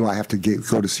 Who do I have to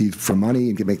go to see for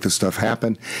money and make this stuff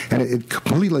happen? And it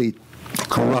completely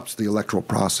corrupts the electoral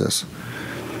process.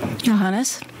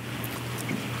 Johannes?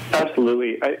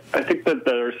 Absolutely. I think that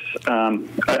there's,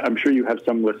 I'm sure you have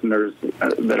some listeners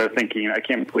that are thinking, I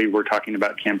can't believe we're talking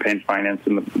about campaign finance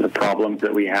and the problems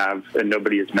that we have, and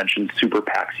nobody has mentioned super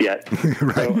PACs yet.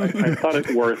 Right. So I thought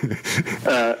it worth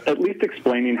at least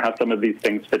explaining how some of these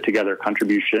things fit together,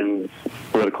 contributions,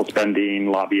 political spending,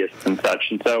 lobbyists, and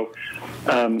such. And so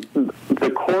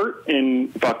the court in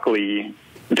Buckley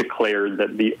declared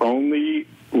that the only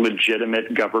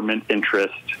legitimate government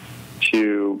interest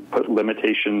to put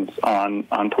limitations on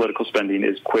political spending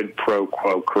is quid pro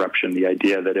quo corruption, the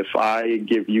idea that if I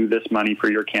give you this money for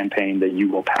your campaign, that you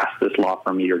will pass this law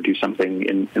for me or do something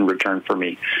in return for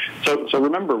me. So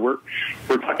remember, we're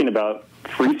talking about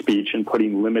free speech and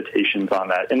putting limitations on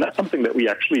that. And that's something that we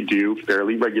actually do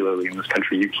fairly regularly in this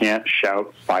country. You can't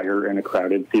shout fire in a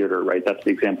crowded theater, right? That's the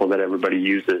example that everybody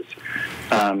uses.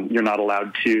 You're not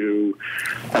allowed to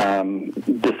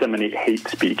disseminate hate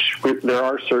speech. There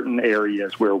are certain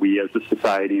areas where we as a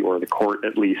society, or the court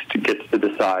at least, gets to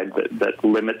decide that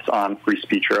limits on free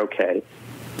speech are okay.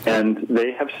 And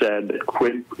they have said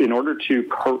that in order to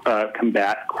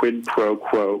combat quid pro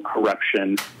quo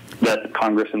corruption, that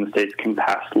Congress and the states can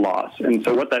pass laws. And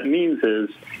so what that means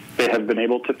is they have been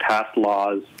able to pass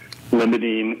laws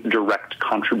limiting direct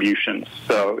contributions.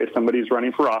 So if somebody's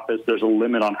running for office, there's a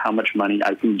limit on how much money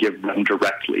I can give them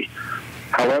directly.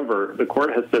 However, the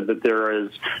court has said that there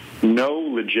is no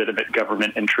legitimate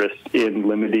government interest in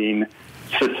limiting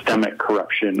systemic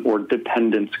corruption or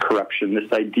dependence corruption,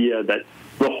 this idea that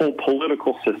the whole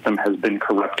political system has been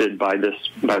corrupted by this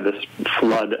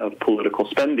flood of political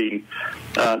spending.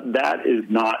 That is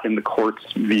not, in the court's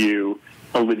view,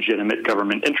 a legitimate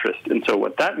government interest. And so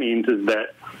what that means is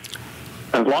that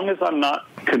as long as I'm not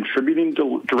contributing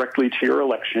directly to your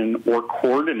election or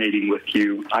coordinating with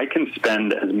you, I can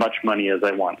spend as much money as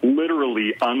I want,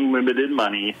 literally unlimited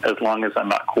money, as long as I'm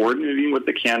not coordinating with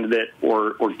the candidate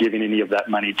or giving any of that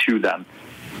money to them.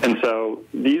 And so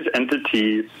these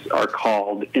entities are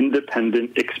called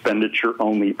independent expenditure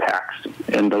only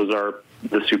PACs, and those are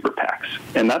the super PACs.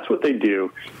 And that's what they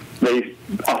do. They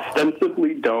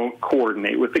ostensibly don't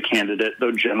coordinate with the candidate,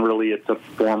 though generally it's a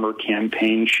former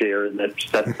campaign chair that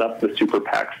sets up the super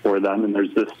PAC for them. And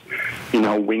there's this,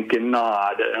 wink and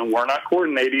nod, and we're not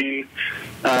coordinating.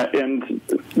 And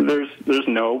there's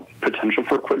no potential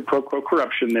for quid pro quo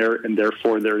corruption there, and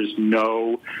therefore there is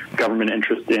no government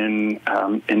interest in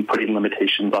putting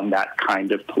limitations on that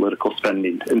kind of political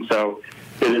spending. And so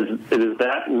it is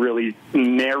that really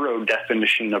narrow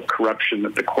definition of corruption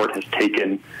that the court has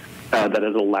taken that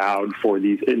has allowed for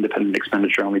these independent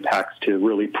expenditure-only PACs to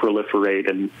really proliferate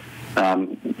and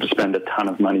spend a ton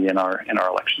of money in our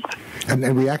elections.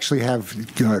 And we actually have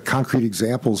concrete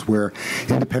examples where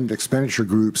independent expenditure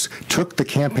groups took the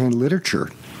campaign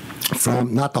literature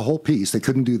from, not the whole piece, they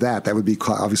couldn't do that. That would be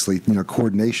obviously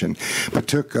coordination, but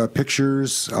took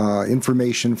pictures,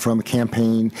 information from a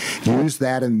campaign, used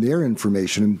that in their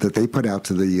information that they put out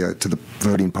to the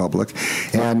voting public,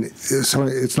 and so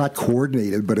it's not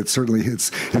coordinated, but it's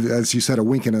as you said, a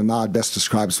wink and a nod best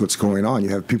describes what's going on. You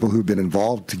have people who've been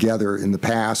involved together in the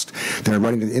past. They're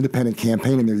running an independent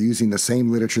campaign, and they're using the same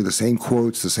literature, the same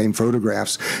quotes, the same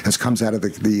photographs as comes out of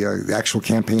the actual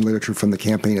campaign literature from the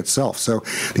campaign itself. So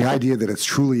the idea that it's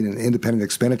truly an independent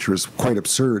expenditure is quite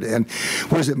absurd. And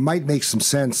whereas it might make some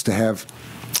sense to have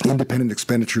independent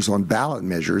expenditures on ballot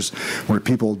measures where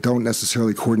people don't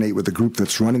necessarily coordinate with the group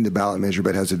that's running the ballot measure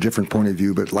but has a different point of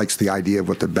view but likes the idea of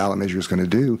what the ballot measure is going to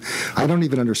do, I don't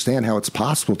even understand how it's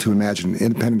possible to imagine an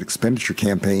independent expenditure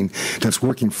campaign that's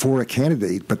working for a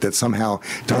candidate but that somehow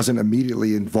doesn't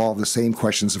immediately involve the same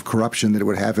questions of corruption that it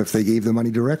would have if they gave the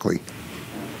money directly.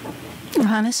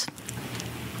 Johannes?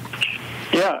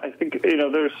 Yeah, I think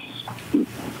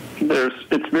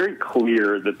it's very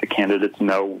clear that the candidates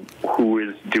know who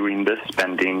is doing this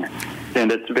spending,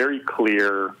 and it's very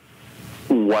clear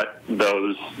what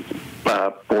those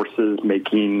forces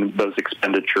making those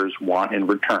expenditures want in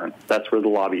return. That's where the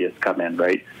lobbyists come in,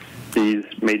 right? These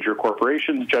major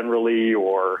corporations generally,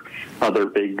 or other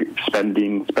big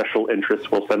spending special interests,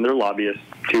 will send their lobbyists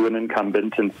to an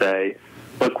incumbent and say,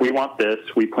 look, we want this.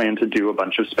 We plan to do a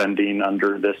bunch of spending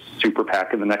under this super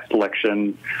PAC in the next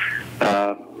election.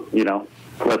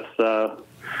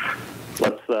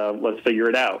 Let's figure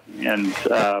it out. And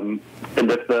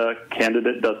if the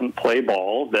candidate doesn't play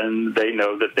ball, then they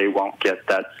know that they won't get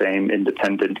that same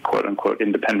independent, quote unquote,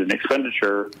 independent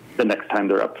expenditure the next time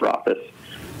they're up for office.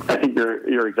 I think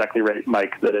you're exactly right,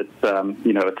 Mike, that it's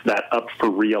it's that up for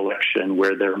re-election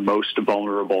where they're most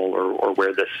vulnerable, or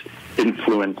where this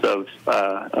influence of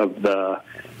the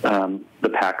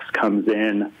PACs comes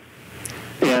in.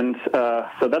 And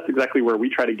so that's exactly where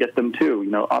we try to get them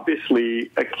to.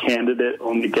 Obviously, a candidate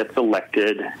only gets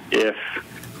elected if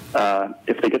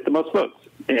they get the most votes.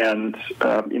 And,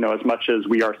 as much as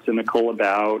we are cynical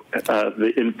about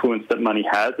the influence that money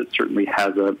has, it certainly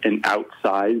has an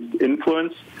outsized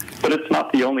influence. But it's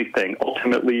not the only thing.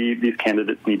 Ultimately, these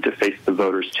candidates need to face the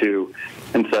voters, too.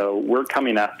 And so we're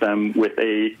coming at them with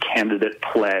a candidate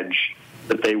pledge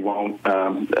that they won't,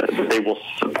 that they will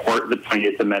support the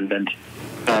 28th Amendment.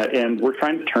 And we're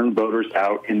trying to turn voters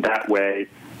out in that way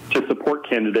to support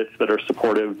candidates that are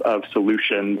supportive of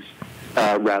solutions,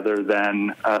 rather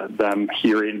than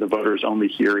the voters only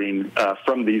hearing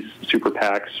from these super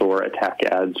PACs or attack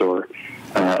ads or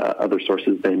other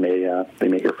sources they may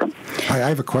hear from. I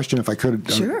have a question, if I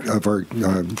could, sure. Of our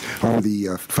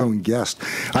the phone guest.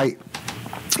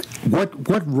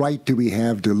 What right do we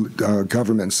have to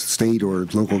governments, state or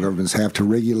local governments, have to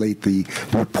regulate the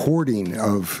reporting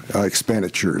of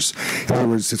expenditures? In other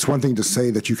words, it's one thing to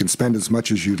say that you can spend as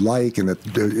much as you'd like, and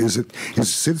that is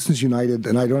Citizens United,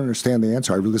 and I don't understand the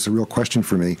answer. This is a real question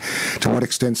for me. To what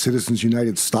extent Citizens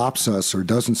United stops us or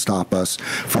doesn't stop us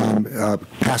from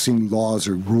passing laws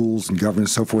or rules and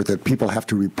governance and so forth that people have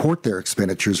to report their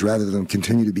expenditures rather than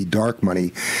continue to be dark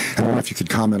money? I don't know if you could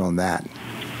comment on that.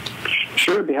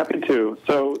 Sure, I'd be happy to.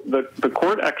 So the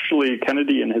court actually,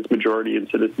 Kennedy and his majority in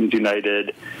Citizens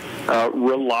United,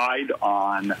 relied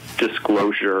on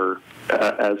disclosure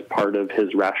as part of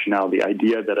his rationale. The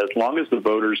idea that as long as the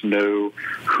voters know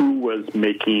who was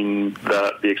making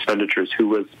the expenditures, who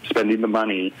was spending the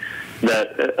money,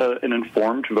 that an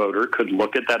informed voter could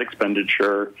look at that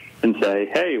expenditure and say,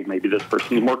 hey, maybe this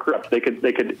person is more corrupt. They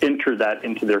could enter that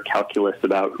into their calculus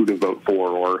about who to vote for,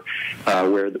 or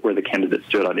where the candidate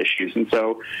stood on issues. And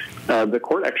so the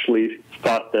court actually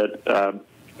thought that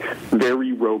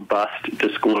very robust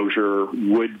disclosure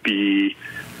would be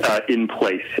in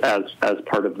place as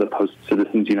part of the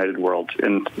post-Citizens United world.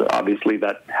 And obviously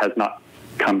that has not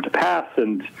come to pass,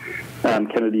 and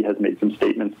Kennedy has made some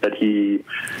statements that he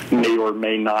may or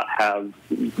may not have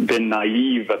been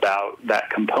naive about that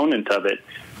component of it.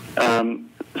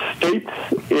 States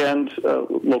and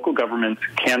local governments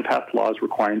can pass laws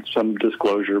requiring some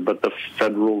disclosure, but the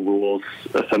federal rules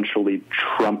essentially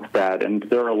trump that. And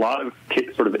there are a lot of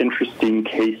sort of interesting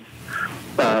case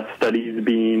studies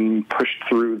being pushed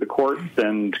through the courts,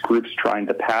 and groups trying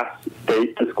to pass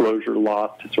state disclosure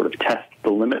laws to sort of test the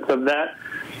limits of that.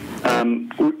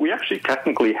 We actually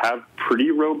technically have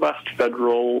pretty robust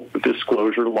federal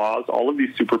disclosure laws. All of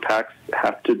these super PACs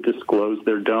have to disclose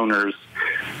their donors,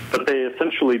 but they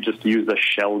essentially just use a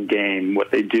shell game.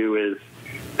 What they do is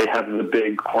they have the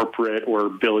big corporate or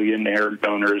billionaire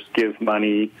donors give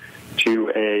money to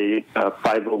a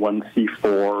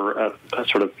 501c4, a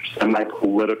sort of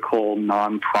semi-political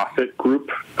nonprofit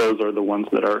group. Those are the ones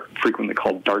that are frequently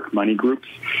called dark money groups.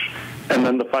 And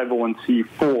then the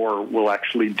 501c4 will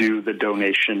actually do the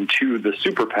donation to the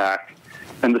super PAC,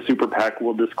 and the super PAC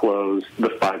will disclose the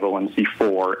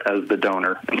 501c4 as the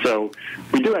donor. And so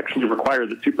we do actually require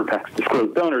that super PACs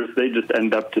disclose donors. They just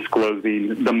end up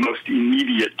disclosing the most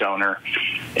immediate donor.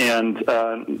 And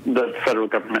the federal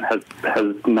government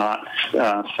has not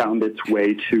found its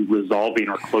way to resolving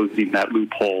or closing that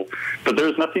loophole. But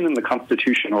there's nothing in the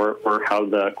Constitution or how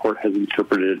the court has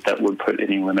interpreted it that would put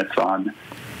any limits on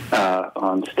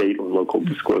state or local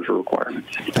disclosure requirements.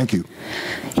 Thank you.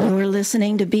 You're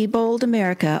listening to Be Bold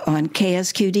America on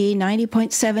KSQD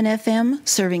 90.7 FM,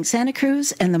 serving Santa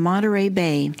Cruz and the Monterey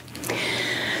Bay.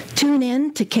 Tune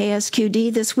in to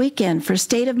KSQD this weekend for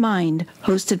State of Mind,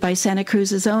 hosted by Santa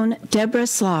Cruz's own Deborah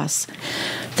Sloss.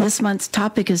 This month's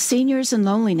topic is seniors and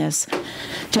loneliness.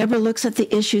 Deborah looks at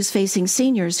the issues facing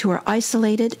seniors who are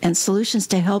isolated and solutions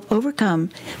to help overcome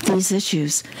these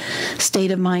issues. State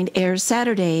of Mind airs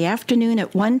Saturday afternoon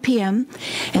at 1 p.m.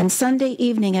 and Sunday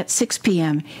evening at 6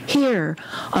 p.m. here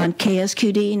on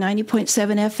KSQD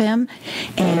 90.7 FM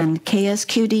and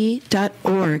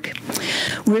ksqd.org.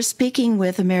 We're speaking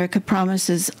with America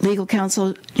Promises legal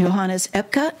counsel Johannes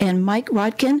Epke and Mike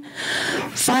Rotkin,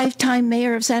 5-time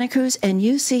mayor of Santa Cruz and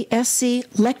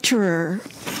UCSC lecturer.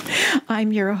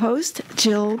 I'm your host,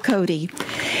 Jill Cody.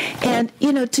 And,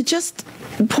 to just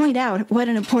point out what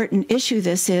an important issue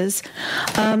this is,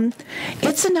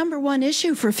 it's the number one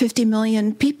issue for 50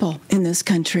 million people in this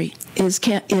country, is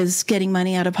getting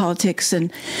money out of politics.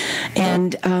 And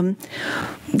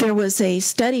there was a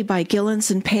study by Gillens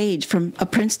and Page from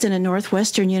Princeton and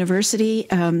Northwestern University.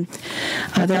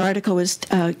 Their article was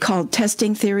called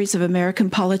Testing Theories of American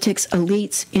Politics,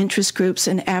 Elites, Interest Groups,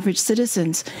 and Average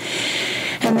Citizens.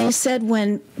 And they said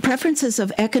when preferences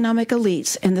of economic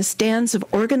elites and the stands of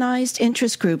organized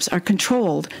interest groups are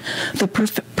controlled, the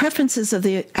preferences of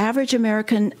the average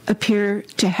American appear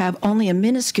to have only a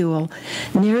minuscule,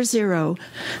 near zero,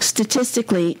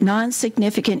 statistically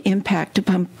non-significant impact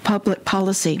upon public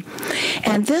policy.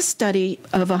 And this study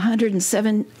of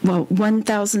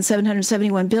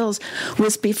 1,771 bills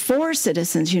was before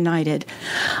Citizens United.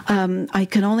 I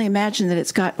can only imagine that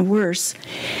it's gotten worse,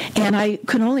 and I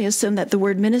can only assume that the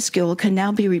word minuscule can now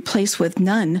be replaced with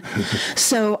none.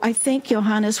 So I think,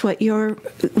 Johannes, what your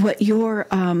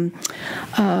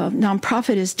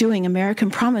nonprofit is doing, American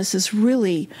Promise, is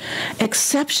really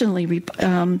exceptionally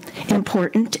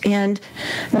important. And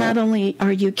not only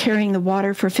are you carrying the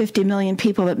water for 50 million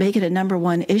people that make it a number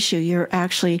one issue, you're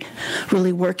actually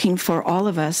really working for all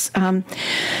of us.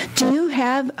 Do you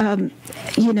have,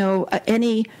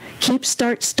 any keep,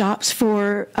 start, stops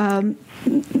for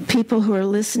people who are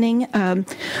listening,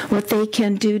 what they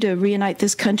can do to reunite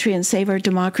this country and save our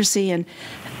democracy and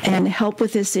help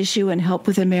with this issue and help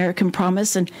with American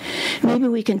Promise? And maybe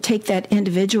we can take that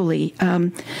individually.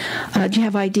 Do you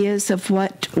have ideas of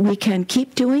what we can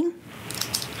keep doing?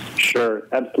 Sure,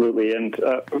 absolutely. And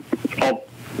I'll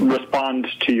respond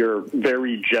to your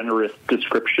very generous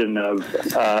description of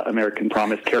American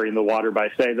Promise carrying the water by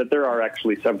saying that there are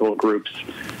actually several groups,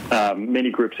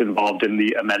 many groups involved in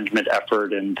the amendment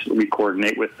effort, and we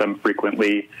coordinate with them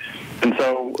frequently. And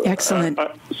so, excellent.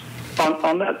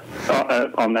 On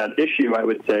that issue, I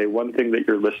would say one thing that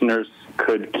your listeners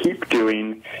could keep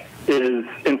doing is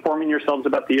informing yourselves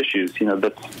about the issues.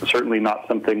 That's certainly not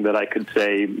something that I could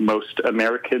say most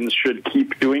Americans should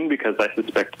keep doing, because I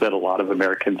suspect that a lot of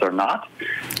Americans are not.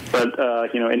 But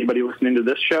anybody listening to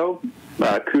this show,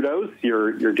 kudos.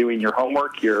 You're doing your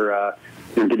homework. You're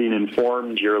getting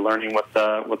informed. You're learning what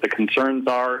the concerns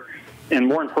are, and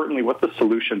more importantly, what the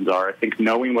solutions are. I think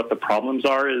knowing what the problems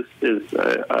are is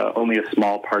only a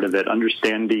small part of it.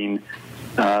 Understanding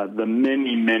the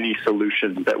many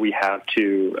solutions that we have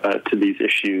to these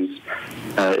issues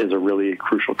is a really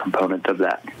crucial component of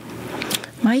that.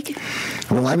 Mike?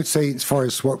 Well, I would say, as far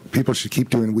as what people should keep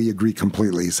doing, we agree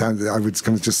completely. So I was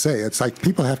going to just say, it's like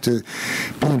people have to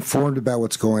be informed about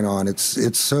what's going on.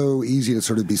 It's so easy to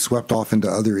sort of be swept off into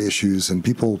other issues, and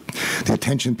the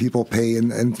attention people pay,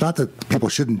 and it's not that people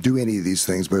shouldn't do any of these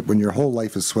things, but when your whole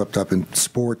life is swept up in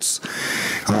sports,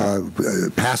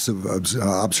 passive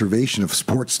observation of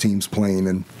sports teams playing,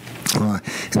 and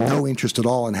no interest at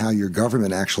all in how your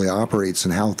government actually operates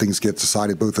and how things get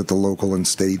decided both at the local and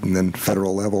state and then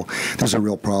federal level, there's a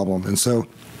real problem. And so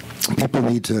people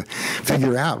need to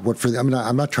figure out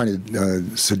I'm not trying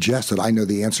to suggest that I know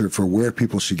the answer for where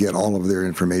people should get all of their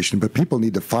information, but people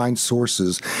need to find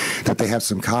sources that they have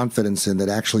some confidence in that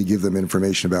actually give them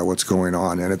information about what's going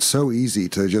on. And it's so easy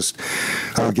to just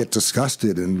get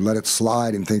disgusted and let it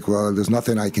slide and think, well, there's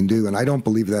nothing I can do. And I don't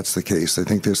believe that's the case. I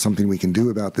think there's something we can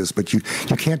do about this, but you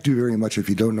can't do very much if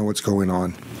you don't know what's going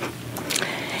on.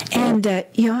 And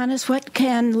Johannes, what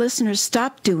can listeners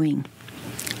stop doing?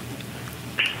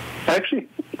 I actually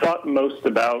thought most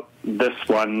about this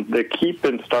one. The keep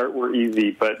and start were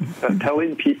easy, but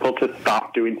telling people to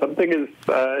stop doing something is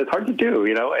hard to do,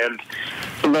 And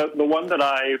the one that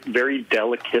I very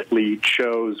delicately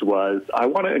chose was, I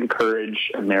want to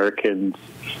encourage Americans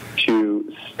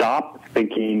to stop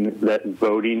thinking that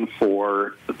voting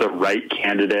for the right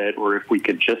candidate, or if we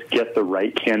could just get the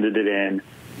right candidate in,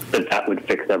 that would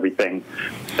fix everything.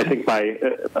 I think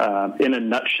in a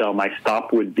nutshell, my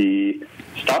stop would be,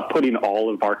 stop putting all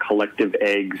of our collective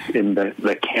eggs in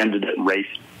the candidate race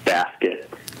basket.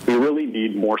 we really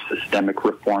need more systemic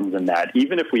reform than that.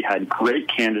 Even if we had great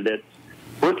candidates,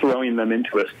 we're throwing them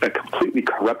into a completely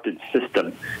corrupted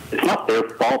system. It's not their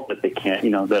fault that they can't,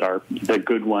 that the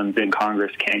good ones in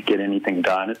Congress can't get anything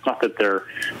done. It's not that there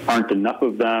aren't enough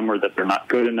of them or that they're not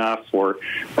good enough or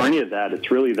any of that. It's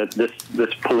really that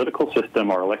this political system,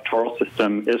 our electoral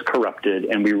system, is corrupted,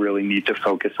 and we really need to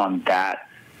focus on that,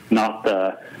 not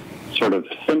the sort of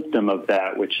symptom of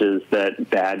that, which is that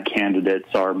bad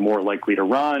candidates are more likely to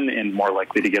run and more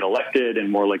likely to get elected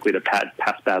and more likely to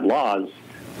pass bad laws.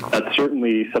 That's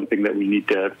certainly something that we need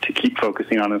to keep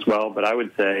focusing on as well. But I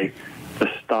would say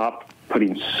to stop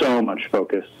putting so much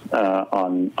focus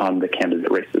on the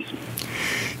candidate races.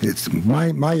 It's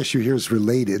my issue here is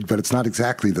related, but it's not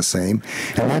exactly the same.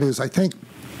 And that is, I think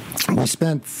we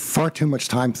spend far too much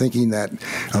time thinking that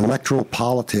electoral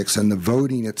politics and the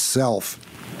voting itself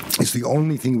is the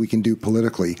only thing we can do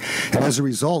politically. And as a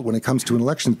result, when it comes to an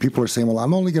election, people are saying, well,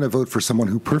 I'm only going to vote for someone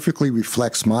who perfectly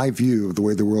reflects my view of the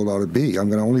way the world ought to be. I'm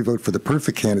going to only vote for the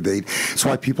perfect candidate. That's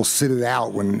why people sit it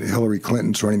out when Hillary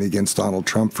Clinton's running against Donald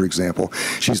Trump, for example.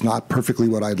 She's not perfectly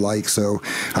what I'd like, so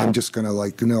I'm just going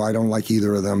to no, I don't like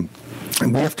either of them.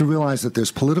 And we have to realize that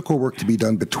there's political work to be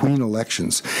done between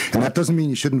elections. And that doesn't mean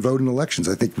you shouldn't vote in elections.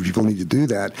 I think people need to do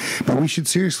that. But we should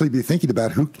seriously be thinking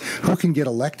about who can get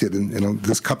elected in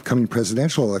this upcoming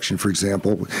presidential election, for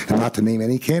example, and not to name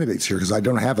any candidates here because I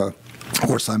don't have a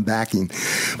horse I'm backing.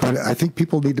 But I think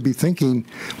people need to be thinking,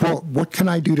 well, what can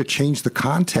I do to change the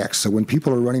context? So when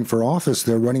people are running for office,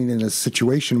 they're running in a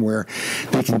situation where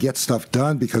they can get stuff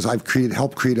done because I've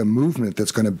helped create a movement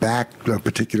that's going to back a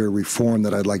particular reform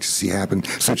that I'd like to see happen,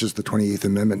 such as the 28th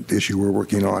Amendment issue we're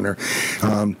working on, or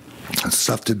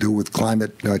stuff to do with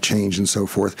climate change and so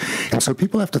forth. And so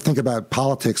people have to think about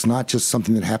politics, not just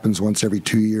something that happens once every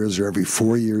 2 years or every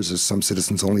 4 years, as some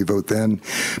citizens only vote then,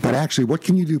 but actually what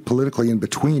can you do politically in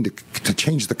between to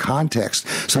change the context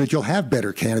so that you'll have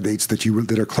better candidates that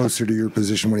are closer to your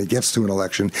position when it gets to an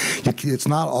election. It's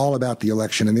not all about the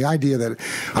election. And the idea that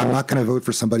I'm not going to vote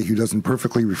for somebody who doesn't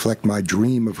perfectly reflect my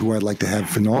dream of who I'd like to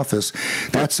have in office,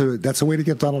 that's a way to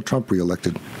get Donald Trump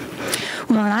reelected.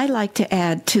 Well, and I'd like to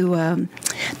add to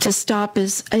stop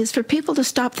is for people to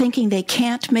stop thinking they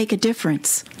can't make a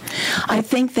difference. I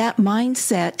think that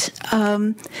mindset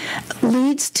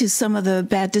leads to some of the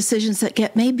bad decisions that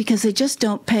get made because they just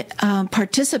don't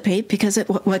participate because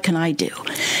what can I do?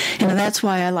 That's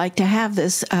why I like to have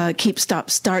this keep, stop,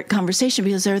 start conversation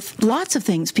because there are lots of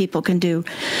things people can do.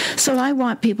 So I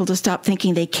want people to stop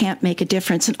thinking they can't make a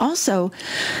difference and also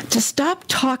to stop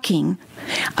talking,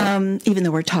 even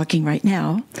though we're talking right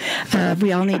now.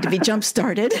 We all need to be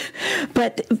jump-started.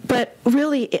 But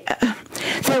really,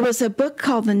 there was a book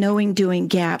called The Knowing Doing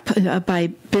Gap by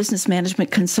business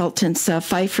management consultants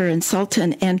Pfeiffer and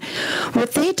Sultan. And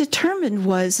what they determined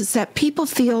was that people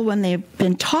feel when they've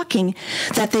been talking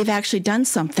that they've actually done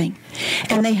something,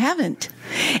 and they haven't.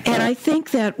 And I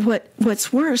think that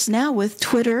what's worse now with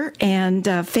Twitter and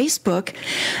Facebook,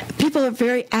 people are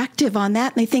very active on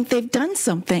that, and they think they've done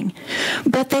something.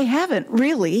 But they haven't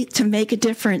really to make a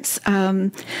difference.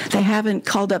 They haven't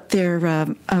called up their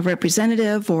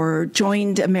representative or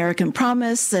joined American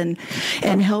Promise and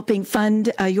helping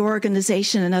fund your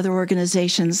organization and other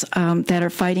organizations that are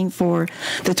fighting for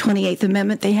the 28th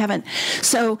Amendment. They haven't.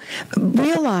 So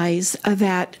realize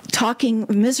that talking,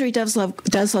 misery does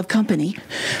love company.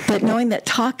 But knowing that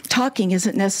talking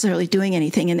isn't necessarily doing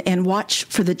anything, and watch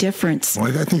for the difference.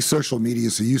 Well, I think social media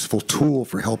is a useful tool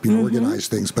for helping organize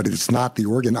things, but it's not the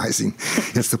organizing.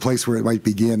 It's the place where it might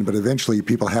begin. But eventually,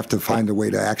 people have to find a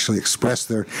way to actually express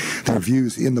their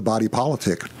views in the body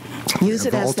politic. Use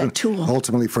it as that tool.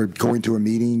 Ultimately, for going to a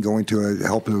meeting, going to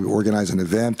help organize an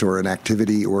event or an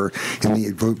activity, or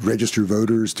register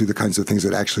voters, do the kinds of things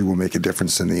that actually will make a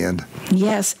difference in the end.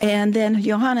 Yes, and then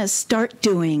Johannes, start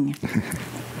doing.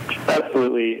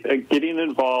 Absolutely. Getting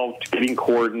involved, getting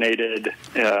coordinated,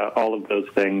 all of those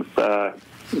things.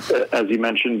 As you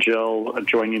mentioned, Jill,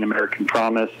 joining American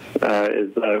Promise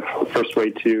is the first way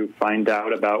to find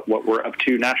out about what we're up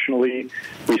to nationally.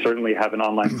 We certainly have an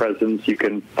online presence. You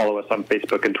can follow us on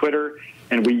Facebook and Twitter,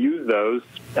 and we use those,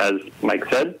 as Mike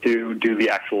said, to do the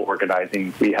actual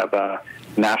organizing. We have a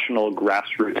national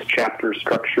grassroots chapter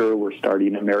structure. We're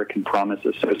starting American Promise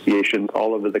associations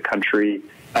all over the country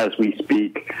as we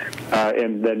speak,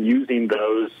 and then using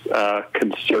those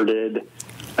concerted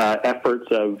efforts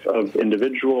of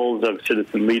individuals, of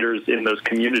citizen leaders in those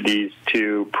communities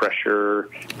to pressure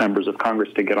members of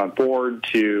Congress to get on board,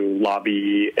 to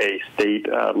lobby a state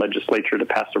legislature to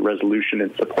pass a resolution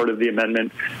in support of the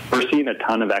amendment. We're seeing a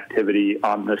ton of activity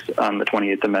on the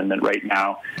 28th Amendment right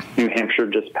now. New Hampshire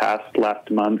just passed last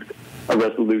month a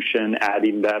resolution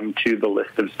adding them to the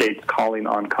list of states calling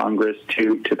on Congress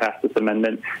to pass this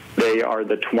amendment. They are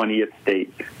the 20th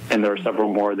state, and there are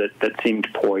several more that seemed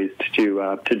poised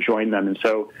to join them. And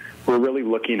so we're really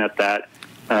looking at that.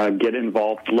 Get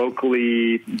involved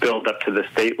locally, build up to the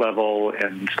state level,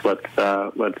 and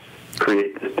let's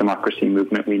create this democracy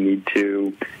movement we need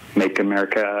to make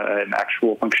America an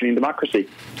actual functioning democracy.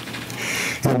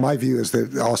 And my view is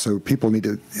that also people need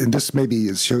to, and this maybe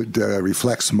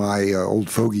reflects my old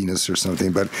foginess or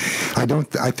something, but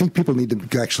I think people need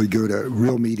to actually go to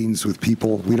real meetings with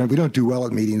people. We don't do well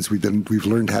at meetings. We've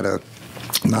learned how to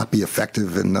not be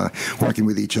effective in working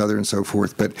with each other and so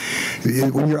forth. But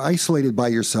when you're isolated by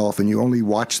yourself and you only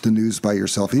watch the news by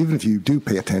yourself, even if you do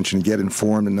pay attention and get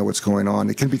informed and know what's going on,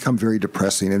 it can become very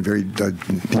depressing and very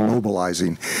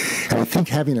demobilizing. And I think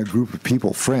having a group of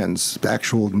people, friends,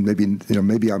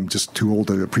 maybe I'm just too old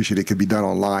to appreciate it could be done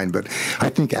online, but I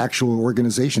think actual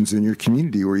organizations in your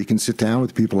community where you can sit down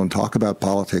with people and talk about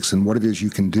politics and what it is you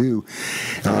can do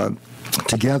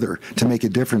together to make a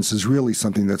difference is really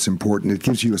something that's important. It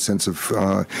gives you a sense of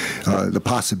the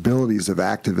possibilities of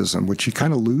activism, which you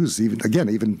kind of lose.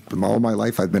 Even all my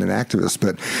life I've been an activist,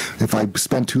 but if I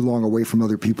spend too long away from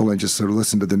other people and just sort of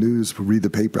listen to the news, read the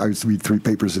paper, I read 3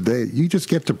 papers a day, you just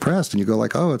get depressed and you go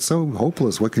like, oh, it's so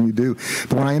hopeless. What can you do?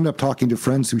 But when I end up talking to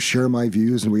friends who share my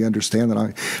views and we understand that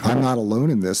I'm not alone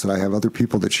in this, that I have other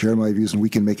people that share my views and we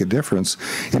can make a difference,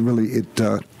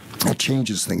 it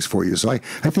changes things for you. So I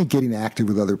think getting active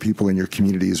with other people in your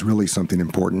community is really something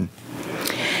important.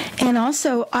 And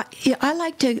also, I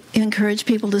like to encourage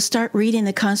people to start reading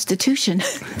the Constitution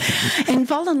and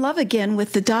fall in love again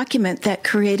with the document that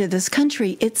created this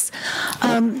country. It's,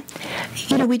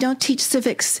 we don't teach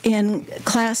civics in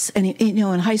class,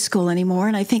 in high school anymore,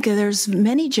 and I think there's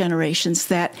many generations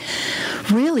that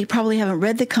really probably haven't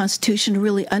read the Constitution to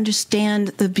really understand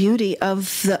the beauty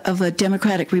of a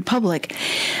democratic republic.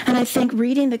 And I think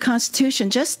reading the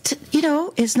Constitution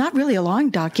is not really a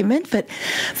long document, but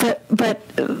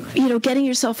getting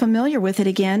yourself familiar with it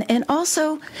again. And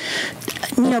also,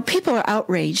 people are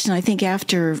outraged. And I think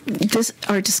after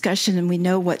our discussion and we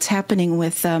know what's happening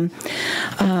with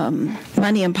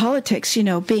money in politics,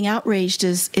 being outraged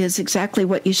is exactly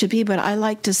what you should be. But I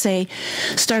like to say,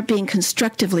 start being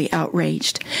constructively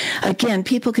outraged. Again,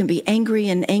 people can be angry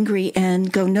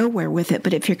and go nowhere with it.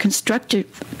 But if you're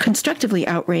constructively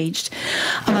outraged,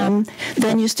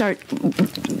 then you start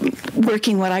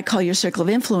working what I call your circle of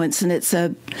influence. And it's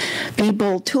a Be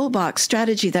Bold toolbox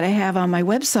strategy that I have on my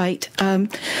website.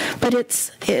 But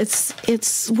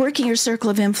it's working your circle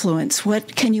of influence.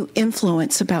 What can you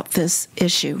influence about this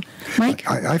issue? Mike?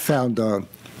 I found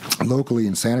locally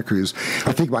in Santa Cruz,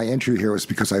 I think my entry here was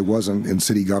because I wasn't in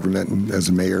city government as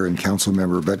a mayor and council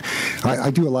member, but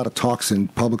I do a lot of talks in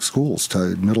public schools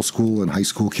to middle school and high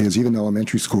school kids, even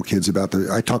elementary school kids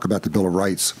I talk about the Bill of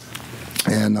Rights.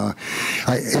 And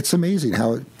it's amazing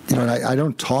how, I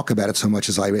don't talk about it so much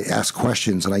as I ask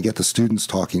questions and I get the students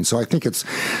talking. So I think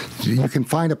you can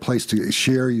find a place to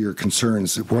share your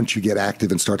concerns once you get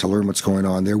active and start to learn what's going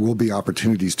on. There will be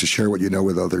opportunities to share what you know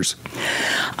with others.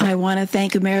 I want to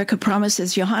thank America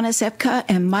Promises Johannes Epke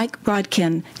and Mike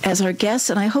Rotkin as our guests,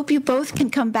 and I hope you both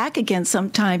can come back again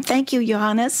sometime. Thank you,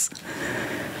 Johannes.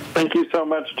 Thank you so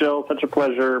much, Jill. Such a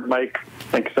pleasure. Mike,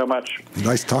 thanks so much.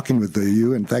 Nice talking with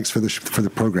you, and thanks for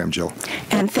the program, Jill.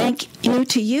 And thank you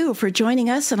to you for joining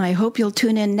us, and I hope you'll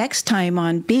tune in next time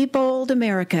on Be Bold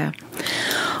America.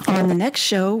 On the next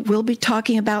show, we'll be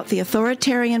talking about the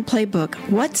authoritarian playbook.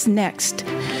 What's next?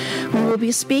 We will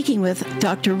be speaking with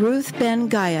Dr. Ruth Ben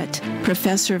Guyot,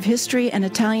 Professor of History and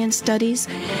Italian Studies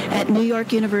at New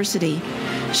York University.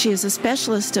 She is a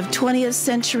specialist of 20th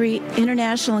century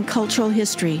international and cultural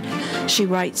history. She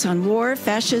writes on war,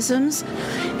 fascisms,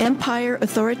 empire,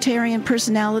 authoritarian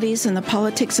personalities, and the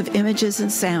politics of images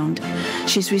and sound.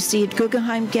 She's received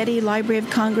Guggenheim Getty Library of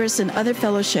Congress and other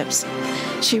fellowships.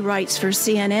 She writes for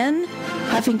CNN,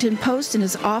 Huffington Post, and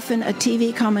is often a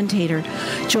TV commentator.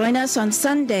 Join us on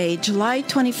Sunday, July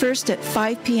 21st at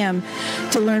 5 p.m.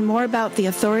 to learn more about the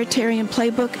authoritarian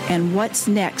playbook and what's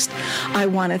next. I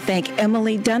want to thank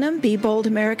Emily Dunham, Be Bold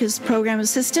America's program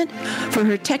assistant, for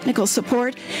her technical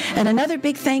support, and another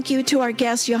big thank you to our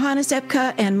guests, Johannes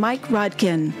Epke and Mike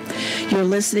Rotkin. You're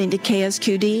listening to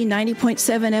KSQD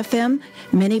 90.7 FM,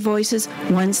 many voices,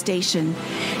 one station.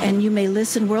 And you may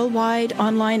listen worldwide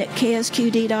online at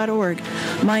ksqd.org.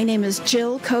 My name is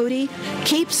Jill Cody.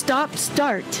 Keep, stop,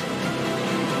 start.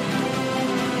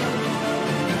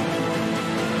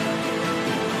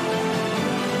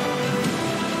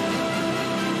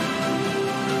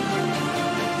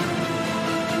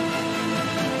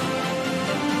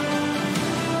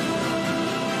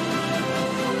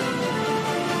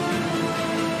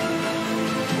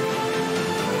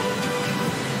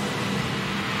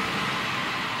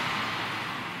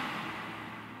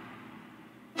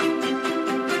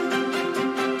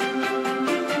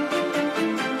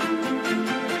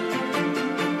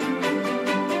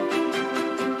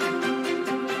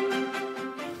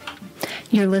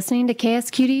 You're listening to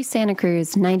KSQD Santa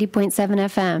Cruz 90.7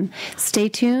 FM. Stay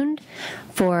tuned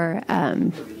for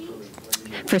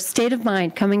State of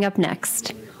Mind coming up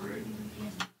next.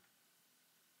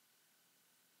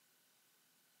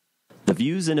 The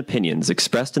views and opinions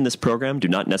expressed in this program do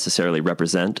not necessarily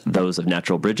represent those of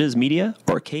Natural Bridges Media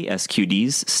or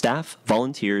KSQD's staff,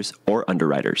 volunteers, or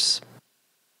underwriters.